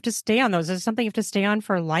long do you have to stay on those? Is it something you have to stay on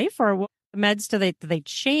for life, or what meds do they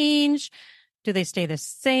change? Do they stay the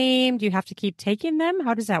same? Do you have to keep taking them?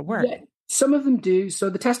 How does that work? Yeah, some of them do. So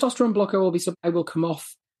the testosterone blocker will be something I will come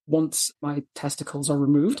off once my testicles are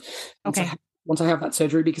removed. Once I Okay. have, once I have that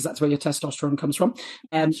surgery, because that's where your testosterone comes from.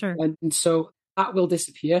 Yeah, sure. And so that will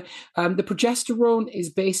disappear. The progesterone is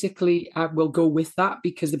basically will go with that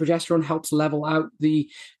because the progesterone helps level out the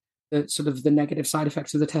sort of the negative side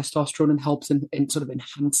effects of the testosterone and helps in sort of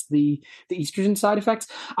enhance the estrogen side effects.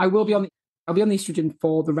 I will be on the I'll be on estrogen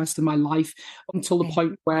for the rest of my life until the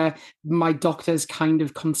point where my doctors kind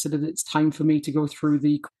of considered it's time for me to go through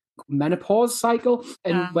the menopause cycle,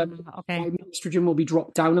 and when my estrogen will be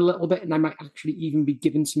dropped down a little bit, and I might actually even be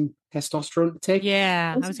given some testosterone to take.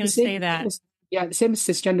 Yeah, I was going to say that. Yeah, the same as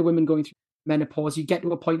cisgender women going through menopause. You get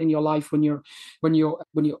to a point in your life when you're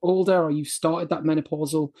older, or you've started that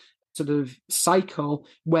menopausal sort of cycle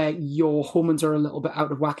where your hormones are a little bit out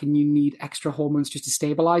of whack and you need extra hormones just to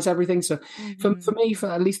stabilize everything. So for me, for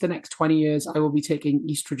at least the next 20 years, I will be taking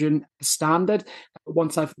estrogen as standard.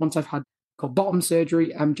 Once I've had called bottom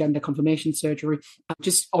surgery, gender confirmation surgery,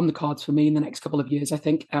 just on the cards for me in the next couple of years, I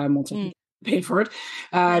think, once I can pay for it.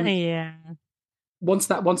 Once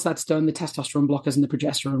that's done, the testosterone blockers and the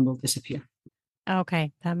progesterone will disappear.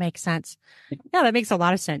 Okay, that makes sense. Yeah, that makes a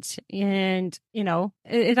lot of sense. And,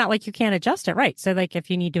 it's not like you can't adjust it, right? So, like, if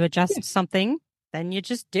you need to adjust something, then you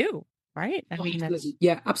just do, right? I mean,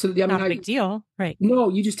 absolutely. Not a big deal, right? No,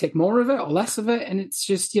 you just take more of it or less of it, and it's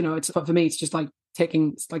just, but for me, it's just like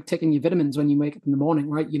taking your vitamins when you wake up in the morning,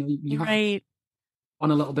 right? You have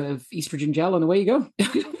on a little bit of estrogen gel, and away you go.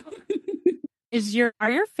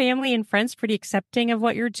 Are your family and friends pretty accepting of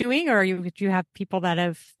what you're doing, or do you have people that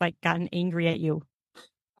have like gotten angry at you?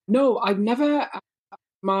 No, I've never.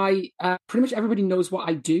 Pretty much everybody knows what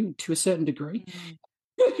I do to a certain degree.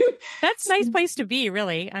 That's a nice place to be,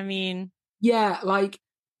 really. I mean, yeah, like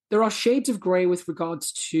there are shades of grey with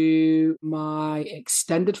regards to my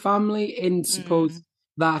extended family, in suppose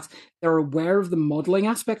that they're aware of the modeling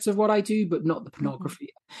aspects of what I do, but not the pornography.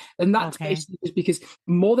 And that's basically just because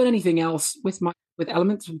more than anything else, with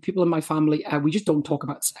elements of people in my family, we just don't talk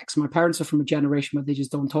about sex. My parents are from a generation where they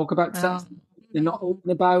just don't talk about sex. They're not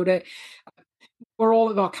open about it. We're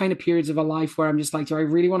all at our kind of periods of our life where I'm just like, do I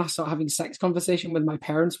really want to start having sex conversation with my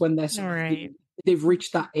parents when they've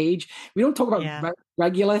reached that age? We don't talk about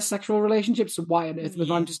regular sexual relationships. So why on earth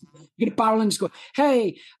if I'm just going to barrel and just go,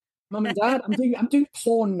 hey, Mum and Dad, I'm doing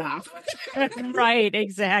porn now. Right,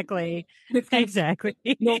 exactly. Exactly.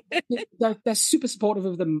 They're super supportive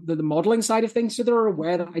of the modeling side of things, so they're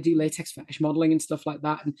aware that I do latex fetish modeling and stuff like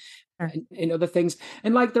that, and other things.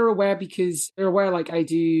 And like they're aware because they're aware, like I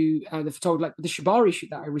do the photography, like the Shibari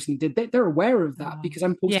shoot that I recently did. They're aware of that because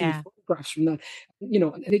I'm posting photographs from that.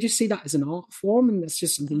 And they just see that as an art form, and that's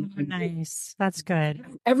just something nice. That's good.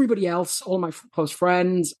 Everybody else, all my close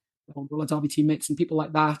friends, roller derby teammates, and people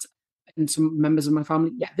like that, and some members of my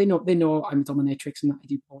family, they know I'm a dominatrix and that I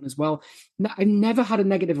do porn as well. I've never had a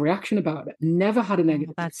negative reaction about it. Never had a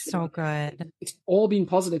negative. That's so good. It's all been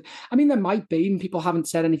positive. I mean, there might be, and people haven't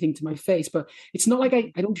said anything to my face, but it's not like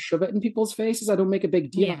I don't shove it in people's faces. I don't make a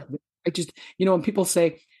big deal out of it. I just, when people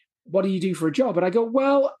say, what do you do for a job? And I go,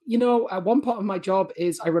 well, one part of my job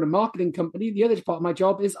is I run a marketing company. The other part of my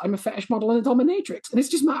job is I'm a fetish model and a dominatrix. And it's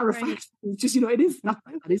just matter of fact. It's just, it is. That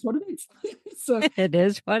is what it is. So it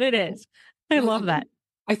is what it is. I love that.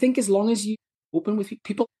 I think as long as you open with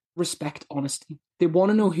people, respect honesty. They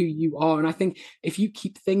want to know who you are. And I think if you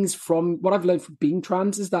keep things from what I've learned from being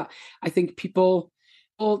trans is that I think people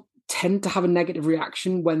tend to have a negative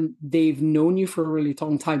reaction when they've known you for a really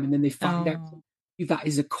long time and then they find out that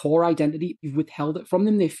is a core identity. You've withheld it from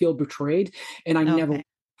them. They feel betrayed. And I never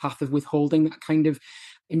path of withholding that kind of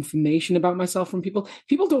information about myself from people.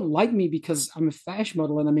 People don't like me because I'm a fetish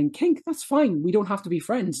model and I'm in kink. That's fine. We don't have to be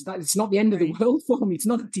friends. It's not the end of the world for me. It's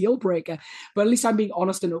not a deal breaker. But at least I'm being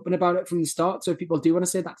honest and open about it from the start. So if people do want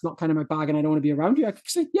to say that's not kind of my bag and I don't want to be around you, I can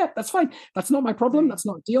say, yeah, that's fine. That's not my problem. That's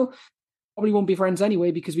not a deal. Probably won't be friends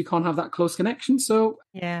anyway because we can't have that close connection. So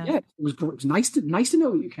it was nice to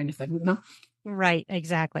know you, kind of thing, Right,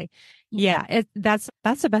 exactly. Yeah, that's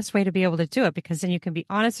the best way to be able to do it because then you can be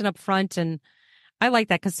honest and upfront. And I like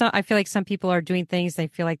that because I feel like some people are doing things they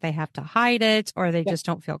feel like they have to hide it or they just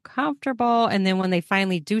don't feel comfortable. And then when they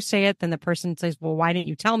finally do say it, then the person says, "Well, why didn't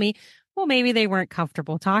you tell me?" Well, maybe they weren't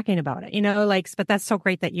comfortable talking about it, but that's so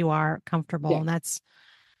great that you are comfortable, and that's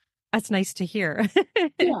nice to hear.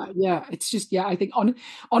 It's just I think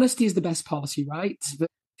honesty is the best policy, right?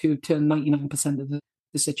 To 99% of the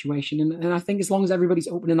situation, and I think as long as everybody's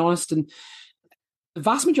open and honest, and the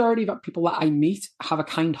vast majority of people that I meet have a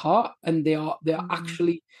kind heart, and they are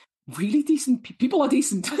actually really decent. People are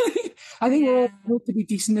decent. I think we're all supposed to be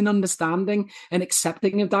decent and understanding and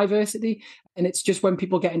accepting of diversity, and it's just when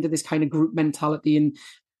people get into this kind of group mentality and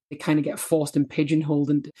they kind of get forced and pigeonholed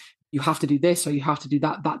and you have to do this or you have to do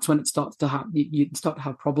that, that's when it starts to have you start to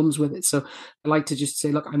have problems with it. So I like to just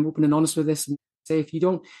say, look, I'm open and honest with this, and say if you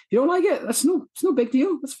don't like it, it's no big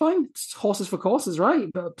deal. That's fine. It's horses for courses, right?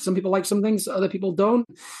 But some people like some things, other people don't.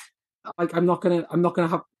 Like I'm not gonna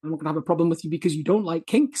have a problem with you because you don't like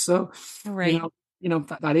kink. So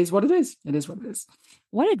that is what it is. It is what it is.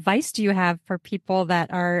 What advice do you have for people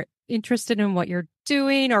that are interested in what you're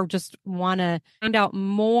doing or just want to find out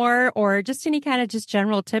more, or just any kind of just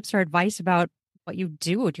general tips or advice about what you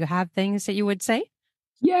do? Do you have things that you would say?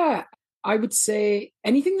 Yeah, I would say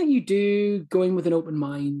anything that you do, go in with an open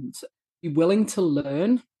mind, be willing to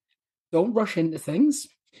learn, don't rush into things.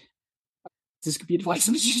 This could be advice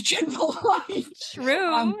on just general life.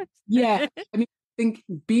 True. Yeah, I mean, I think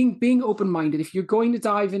being open minded. If you're going to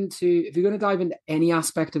dive into any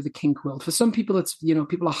aspect of the kink world, for some people, it's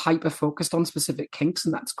people are hyper focused on specific kinks,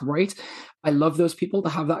 and that's great. I love those people to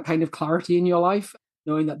have that kind of clarity in your life,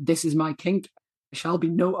 knowing that this is my kink. There shall be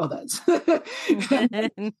no others.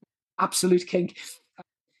 Absolute kink.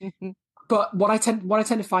 But what I tend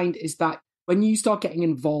to find is that when you start getting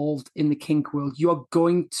involved in the kink world, you are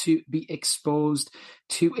going to be exposed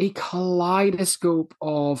to a kaleidoscope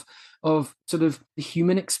of sort of the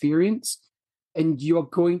human experience, and you are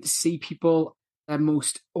going to see people that are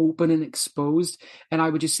most open and exposed. And I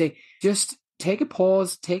would just say, just take a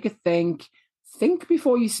pause, take a think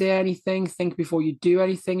before you say anything, think before you do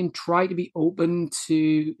anything, and try to be open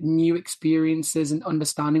to new experiences and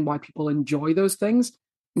understanding why people enjoy those things.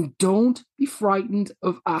 And don't be frightened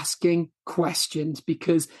of asking questions,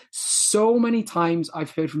 because so many times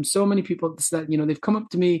I've heard from so many people that, they've come up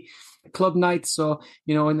to me at club nights or,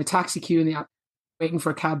 in the taxi queue in the waiting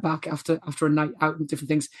for a cab back after a night out and different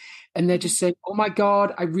things. And they're just saying, oh my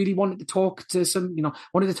God, I really wanted to talk to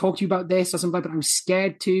you about this or something, but I was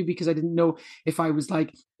scared to, because I didn't know if I was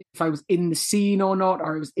in the scene or not,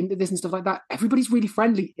 or I was into this and stuff like that. Everybody's really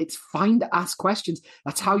friendly. It's fine to ask questions.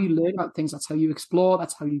 That's how you learn about things. That's how you explore.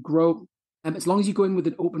 That's how you grow. As long as you go in with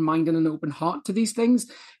an open mind and an open heart to these things,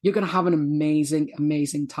 you're going to have an amazing,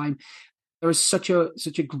 amazing time. There is such a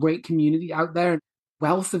great community out there,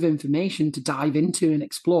 wealth of information to dive into and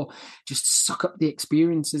explore. Just suck up the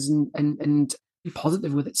experiences and be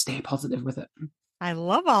positive with it. Stay positive with it. I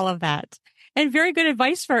love all of that. And very good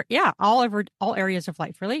advice for, all areas of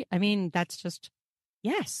life, really. I mean, that's just,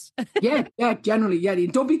 yes. yeah, generally, yeah.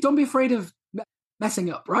 Don't be afraid of messing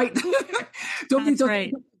up, right?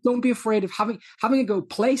 Don't be afraid of having a go.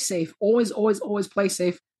 Play safe. Always play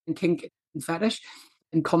safe in kink and fetish.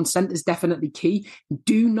 And consent is definitely key.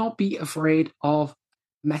 Do not be afraid of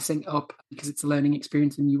messing up, because it's a learning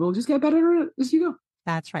experience and you will just get better as you go.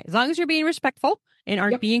 That's right. As long as you're being respectful and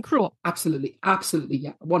aren't being cruel. Absolutely.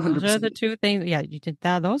 Yeah. 100%. Those are the two things. Yeah, you did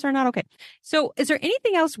that. Those are not okay. So is there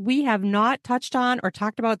anything else we have not touched on or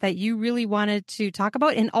talked about that you really wanted to talk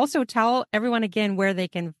about? And also tell everyone again where they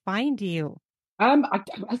can find you. I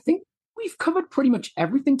think we've covered pretty much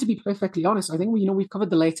everything, to be perfectly honest. I think we've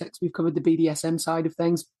covered the latex, we've covered the BDSM side of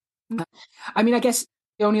things. I mean, I guess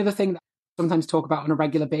the only other thing that I sometimes talk about on a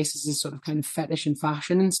regular basis is sort of kind of fetish and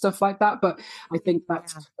fashion and stuff like that. But I think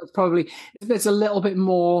that's probably, there's a little bit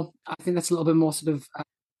more, I think that's a little bit more sort of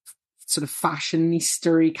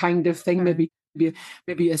fashionista-y kind of thing.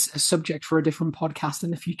 Maybe a subject for a different podcast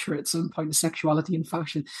in the future at some point, of sexuality and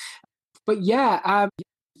fashion. But yeah,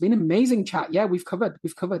 it's been an amazing chat. Yeah, we've covered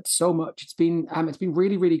so much. It's been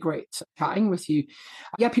really, really great chatting with you.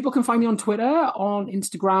 Yeah, people can find me on Twitter, on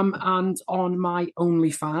Instagram, and on my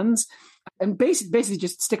OnlyFans. And basically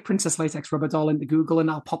just stick Princess Latex Rubber Doll into Google and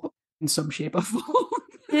I'll pop up in some shape or form.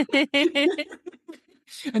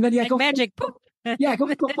 And then go magic. Go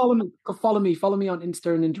follow me. Follow me on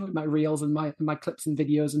Insta and enjoy my reels and my clips and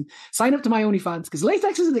videos, and sign up to my OnlyFans, because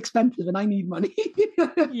latex isn't expensive and I need money.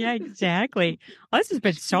 Yeah, exactly. Well, this has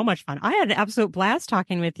been so much fun. I had an absolute blast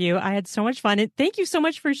talking with you. I had so much fun. And thank you so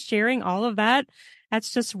much for sharing all of that.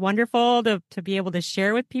 That's just wonderful to be able to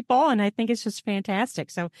share with people. And I think it's just fantastic.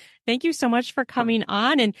 So thank you so much for coming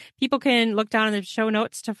on. And people can look down in the show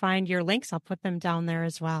notes to find your links. I'll put them down there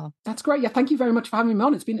as well. That's great. Yeah, thank you very much for having me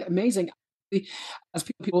on. It's been amazing. As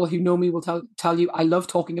people who know me will tell you, I love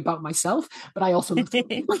talking about myself, but I also love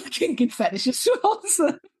talking about kink and fetish as well.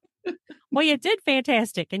 So. Well, you did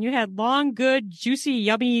fantastic, and you had long, good, juicy,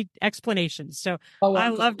 yummy explanations. So I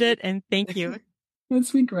loved it, and thank you.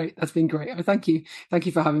 It's been great. That's been great. Thank you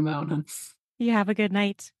for having me on, hon. You have a good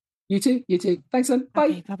night. You too. Thanks, hon. Bye.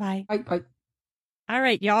 Okay, bye-bye. Bye. All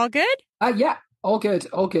right, you all good? Yeah, all good.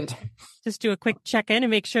 Just do a quick check-in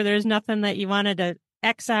and make sure there's nothing that you wanted to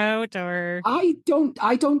X out, or I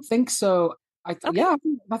don't think so. I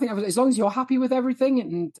think as long as you're happy with everything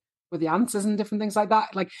and with the answers and different things like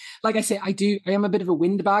that. Like I say, I am a bit of a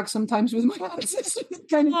windbag sometimes with my answers.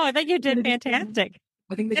 I think you did fantastic.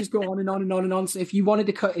 I think they just go on and on and on and on. So if you wanted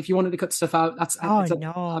to cut stuff out,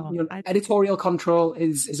 editorial control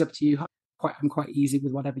is up to you. I'm quite easy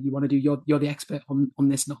with whatever you want to do. You're the expert on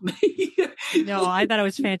this, not me. No, I thought it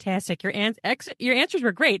was fantastic. Your answers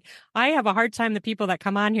were great. I have a hard time the people that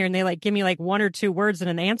come on here and they like give me like one or two words in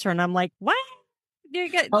an answer, and I'm like, what?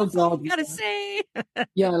 Oh That's all God, you gotta say.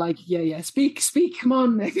 yeah. Speak. Come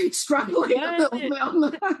on, extrapolate a little bit on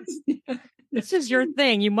that. This is your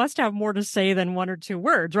thing. You must have more to say than one or two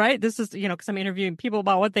words, right? This is, because I'm interviewing people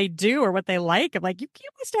about what they do or what they like. I'm like, you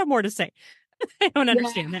must have more to say. I don't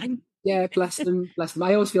understand that. Yeah, bless them.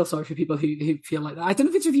 I always feel sorry for people who feel like that. I don't know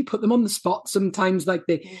if it's if you put them on the spot. Sometimes, like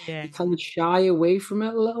they kind of shy away from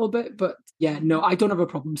it a little bit. But yeah, no, I don't have a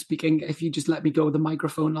problem speaking. If you just let me go with the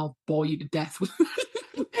microphone, I'll bore you to death with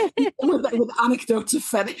with anecdotes of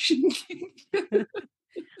fetish.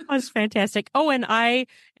 That's fantastic. Oh, and I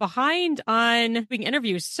behind on doing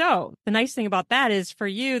interviews. So the nice thing about that is for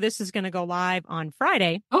you, this is going to go live on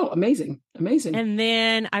Friday. Oh, amazing. And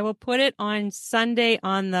then I will put it on Sunday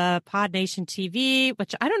on the Pod Nation TV,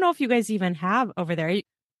 which I don't know if you guys even have over there.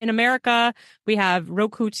 In America, we have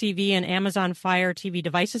Roku TV and Amazon Fire TV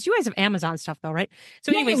devices. You guys have Amazon stuff though, right?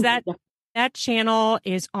 So anyways, that channel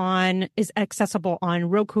is accessible on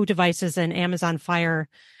Roku devices and Amazon Fire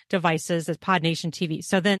devices as Pod Nation TV.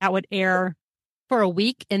 So then that would air for a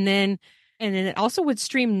week, and then it also would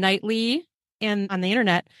stream nightly and on the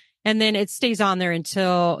internet, and then it stays on there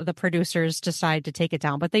until the producers decide to take it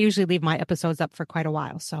down. But they usually leave my episodes up for quite a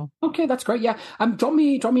while. So okay, that's great. Yeah, drop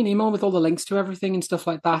me an email with all the links to everything and stuff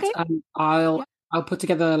like that, and I'll put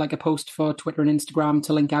together like a post for Twitter and Instagram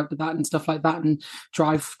to link out to that and stuff like that, and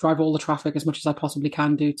drive all the traffic as much as I possibly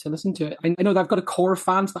can do to listen to it. I know that I've got a core of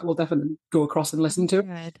fans that will definitely go across and listen to it.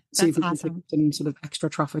 Good. See if we awesome. can get some sort of extra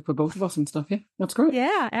traffic for both of us and stuff. Yeah, that's great.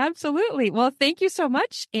 Yeah, absolutely. Well, thank you so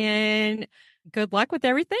much, and good luck with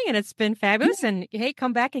everything. And it's been fabulous. Yeah. And hey,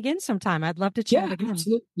 come back again sometime. I'd love to chat again.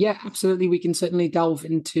 Absolutely. We can certainly delve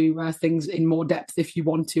into things in more depth if you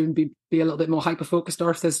want to, and be a little bit more hyper focused.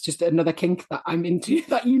 Or if there's just another kink that I'm into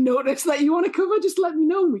that you notice that you want to cover, just let me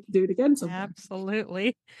know and we can do it again sometime.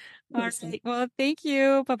 Absolutely. All right. Well, thank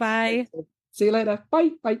you. Bye-bye. See you later.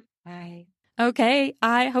 Bye. Bye. Okay.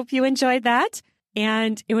 I hope you enjoyed that.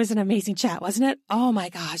 And it was an amazing chat, wasn't it? Oh my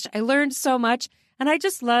gosh. I learned so much, and I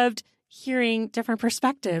just loved hearing different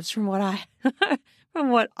perspectives from what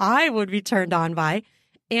I would be turned on by.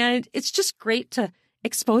 And it's just great to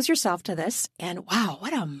expose yourself to this. And wow,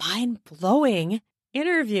 what a mind-blowing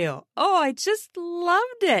interview. Oh, I just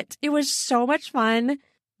loved it. It was so much fun.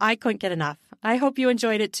 I couldn't get enough. I hope you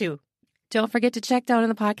enjoyed it too. Don't forget to check down in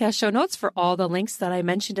the podcast show notes for all the links that I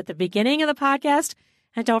mentioned at the beginning of the podcast.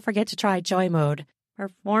 And don't forget to try Joy Mode,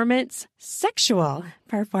 sexual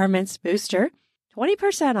performance booster.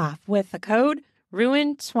 20% off with the code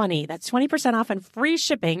RUIN20. That's 20% off and free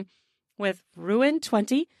shipping with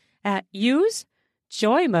RUIN20 at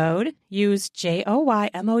usejoymode,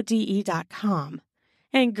 JOYMODE.com.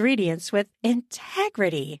 Ingredients with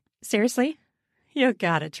integrity. Seriously? You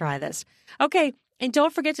gotta try this. Okay, and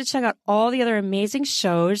don't forget to check out all the other amazing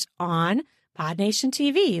shows on Pod Nation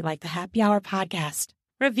TV, like the Happy Hour podcast,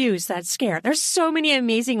 Reviews That Scare. There's so many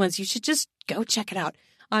amazing ones. You should just go check it out.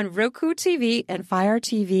 On Roku TV and Fire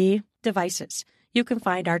TV devices, you can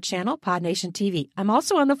find our channel, Pod Nation TV. I'm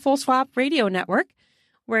also on the Full Swap Radio Network,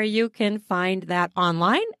 where you can find that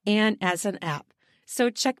online and as an app. So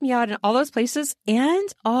check me out in all those places and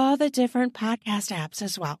all the different podcast apps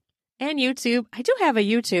as well. And YouTube. I do have a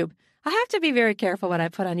YouTube. I have to be very careful what I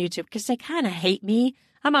put on YouTube because they kind of hate me.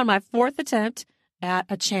 I'm on my 4th attempt at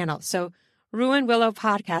a channel. So Ruin Willow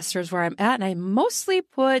Podcasters where I'm at, and I mostly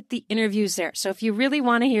put the interviews there. So if you really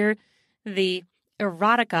want to hear the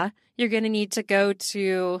erotica, you're going to need to go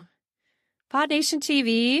to Pod Nation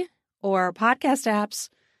TV or podcast apps,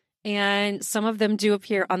 and some of them do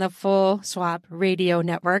appear on the Full Swap Radio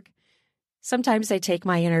Network. Sometimes they take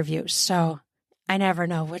my interviews, so I never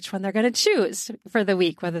know which one they're going to choose for the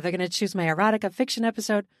week, whether they're going to choose my erotica fiction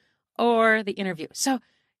episode or the interview. So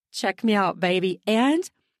check me out, baby.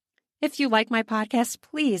 And if you like my podcast,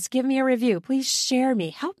 please give me a review. Please share me.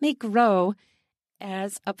 Help me grow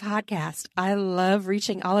as a podcast. I love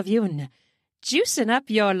reaching all of you and juicing up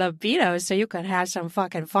your libido so you can have some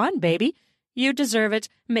fucking fun, baby. You deserve it.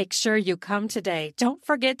 Make sure you come today. Don't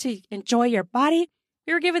forget to enjoy your body.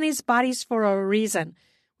 We were given these bodies for a reason.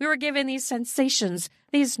 We were given these sensations,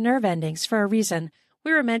 these nerve endings for a reason.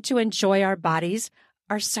 We were meant to enjoy our bodies,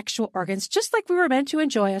 our sexual organs, just like we were meant to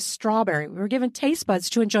enjoy a strawberry. We were given taste buds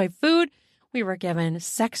to enjoy food. We were given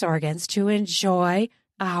sex organs to enjoy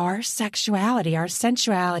our sexuality, our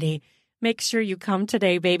sensuality. Make sure you come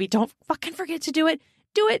today, baby. Don't fucking forget to do it.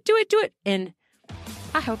 Do it. And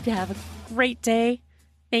I hope you have a great day.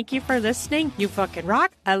 Thank you for listening. You fucking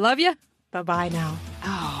rock. I love you. Bye-bye now.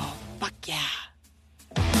 Oh, fuck yeah.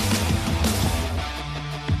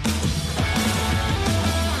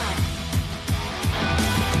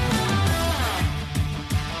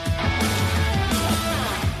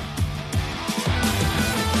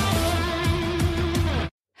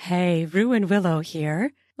 Hey, Rue and Willow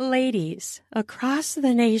here. Ladies, across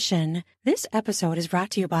the nation, this episode is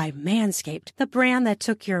brought to you by Manscaped. The brand that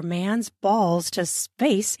took your man's balls to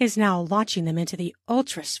space is now launching them into the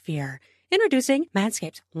ultrasphere. Introducing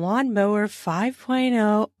Manscaped Lawnmower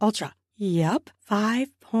 5.0 Ultra. Yup,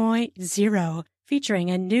 5.0. Featuring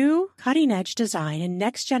a new cutting-edge design and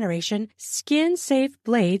next-generation skin-safe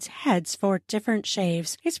blades heads for different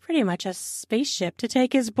shaves. It's pretty much a spaceship to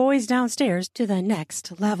take his boys downstairs to the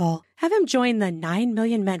next level. Have him join the 9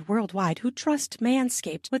 million men worldwide who trust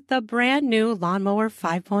Manscaped with the brand new Lawnmower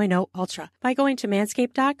 5.0 Ultra by going to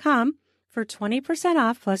manscaped.com for 20%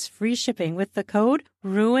 off plus free shipping with the code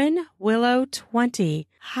RUINWILLOW20.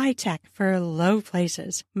 High-tech for low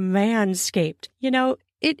places. Manscaped. You know,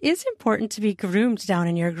 it is important to be groomed down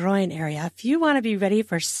in your groin area. If you want to be ready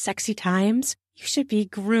for sexy times, you should be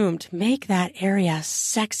groomed. Make that area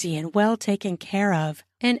sexy and well taken care of.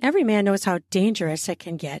 And every man knows how dangerous it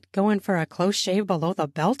can get going for a close shave below the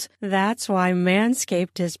belt. That's why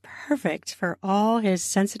Manscaped is perfect for all his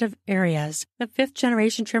sensitive areas. The 5th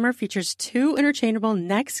generation trimmer features 2 interchangeable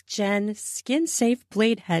next-gen skin-safe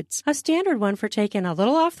blade heads, a standard one for taking a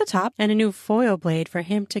little off the top, and a new foil blade for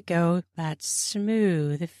him to go that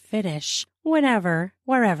smooth finish whenever,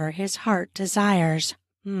 wherever his heart desires.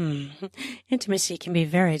 Intimacy can be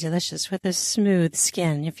very delicious with a smooth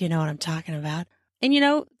skin, if you know what I'm talking about. And you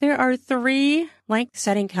know, there are 3 length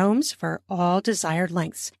setting combs for all desired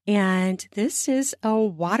lengths. And this is a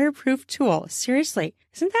waterproof tool. Seriously,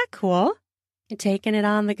 isn't that cool? And taking it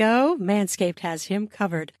on the go, Manscaped has him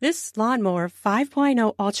covered. This Lawnmower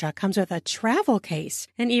 5.0 Ultra comes with a travel case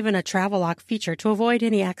and even a travel lock feature to avoid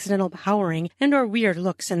any accidental powering and or weird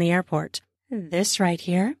looks in the airport. This right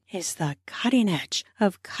here is the cutting edge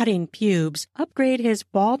of cutting pubes. Upgrade his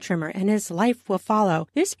ball trimmer and his life will follow.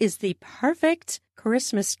 This is the perfect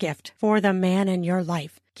Christmas gift for the man in your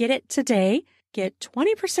life. Get it today. Get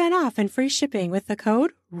 20% off and free shipping with the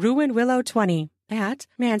code RUINWILLOW20 at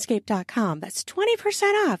manscaped.com. That's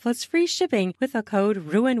 20% off. That's free shipping with the code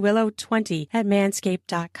RUINWILLOW20 at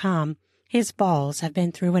manscaped.com. His balls have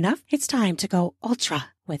been through enough. It's time to go ultra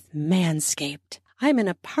with Manscaped. I'm in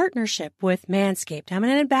a partnership with Manscaped. I'm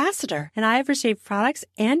an ambassador, and I have received products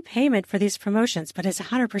and payment for these promotions, but it's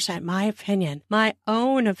 100% my opinion, my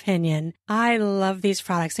own opinion. I love these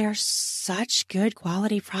products. They are such good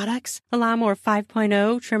quality products. The Lawnmower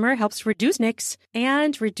 5.0 trimmer helps reduce nicks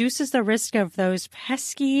and reduces the risk of those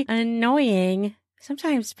pesky, annoying,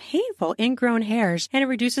 sometimes painful ingrown hairs, and it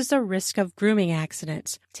reduces the risk of grooming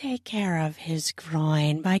accidents. Take care of his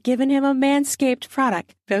groin by giving him a Manscaped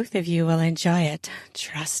product. Both of you will enjoy it.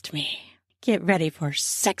 Trust me. Get ready for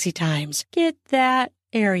sexy times. Get that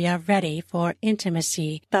area ready for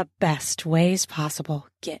intimacy the best ways possible.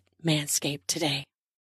 Get Manscaped today.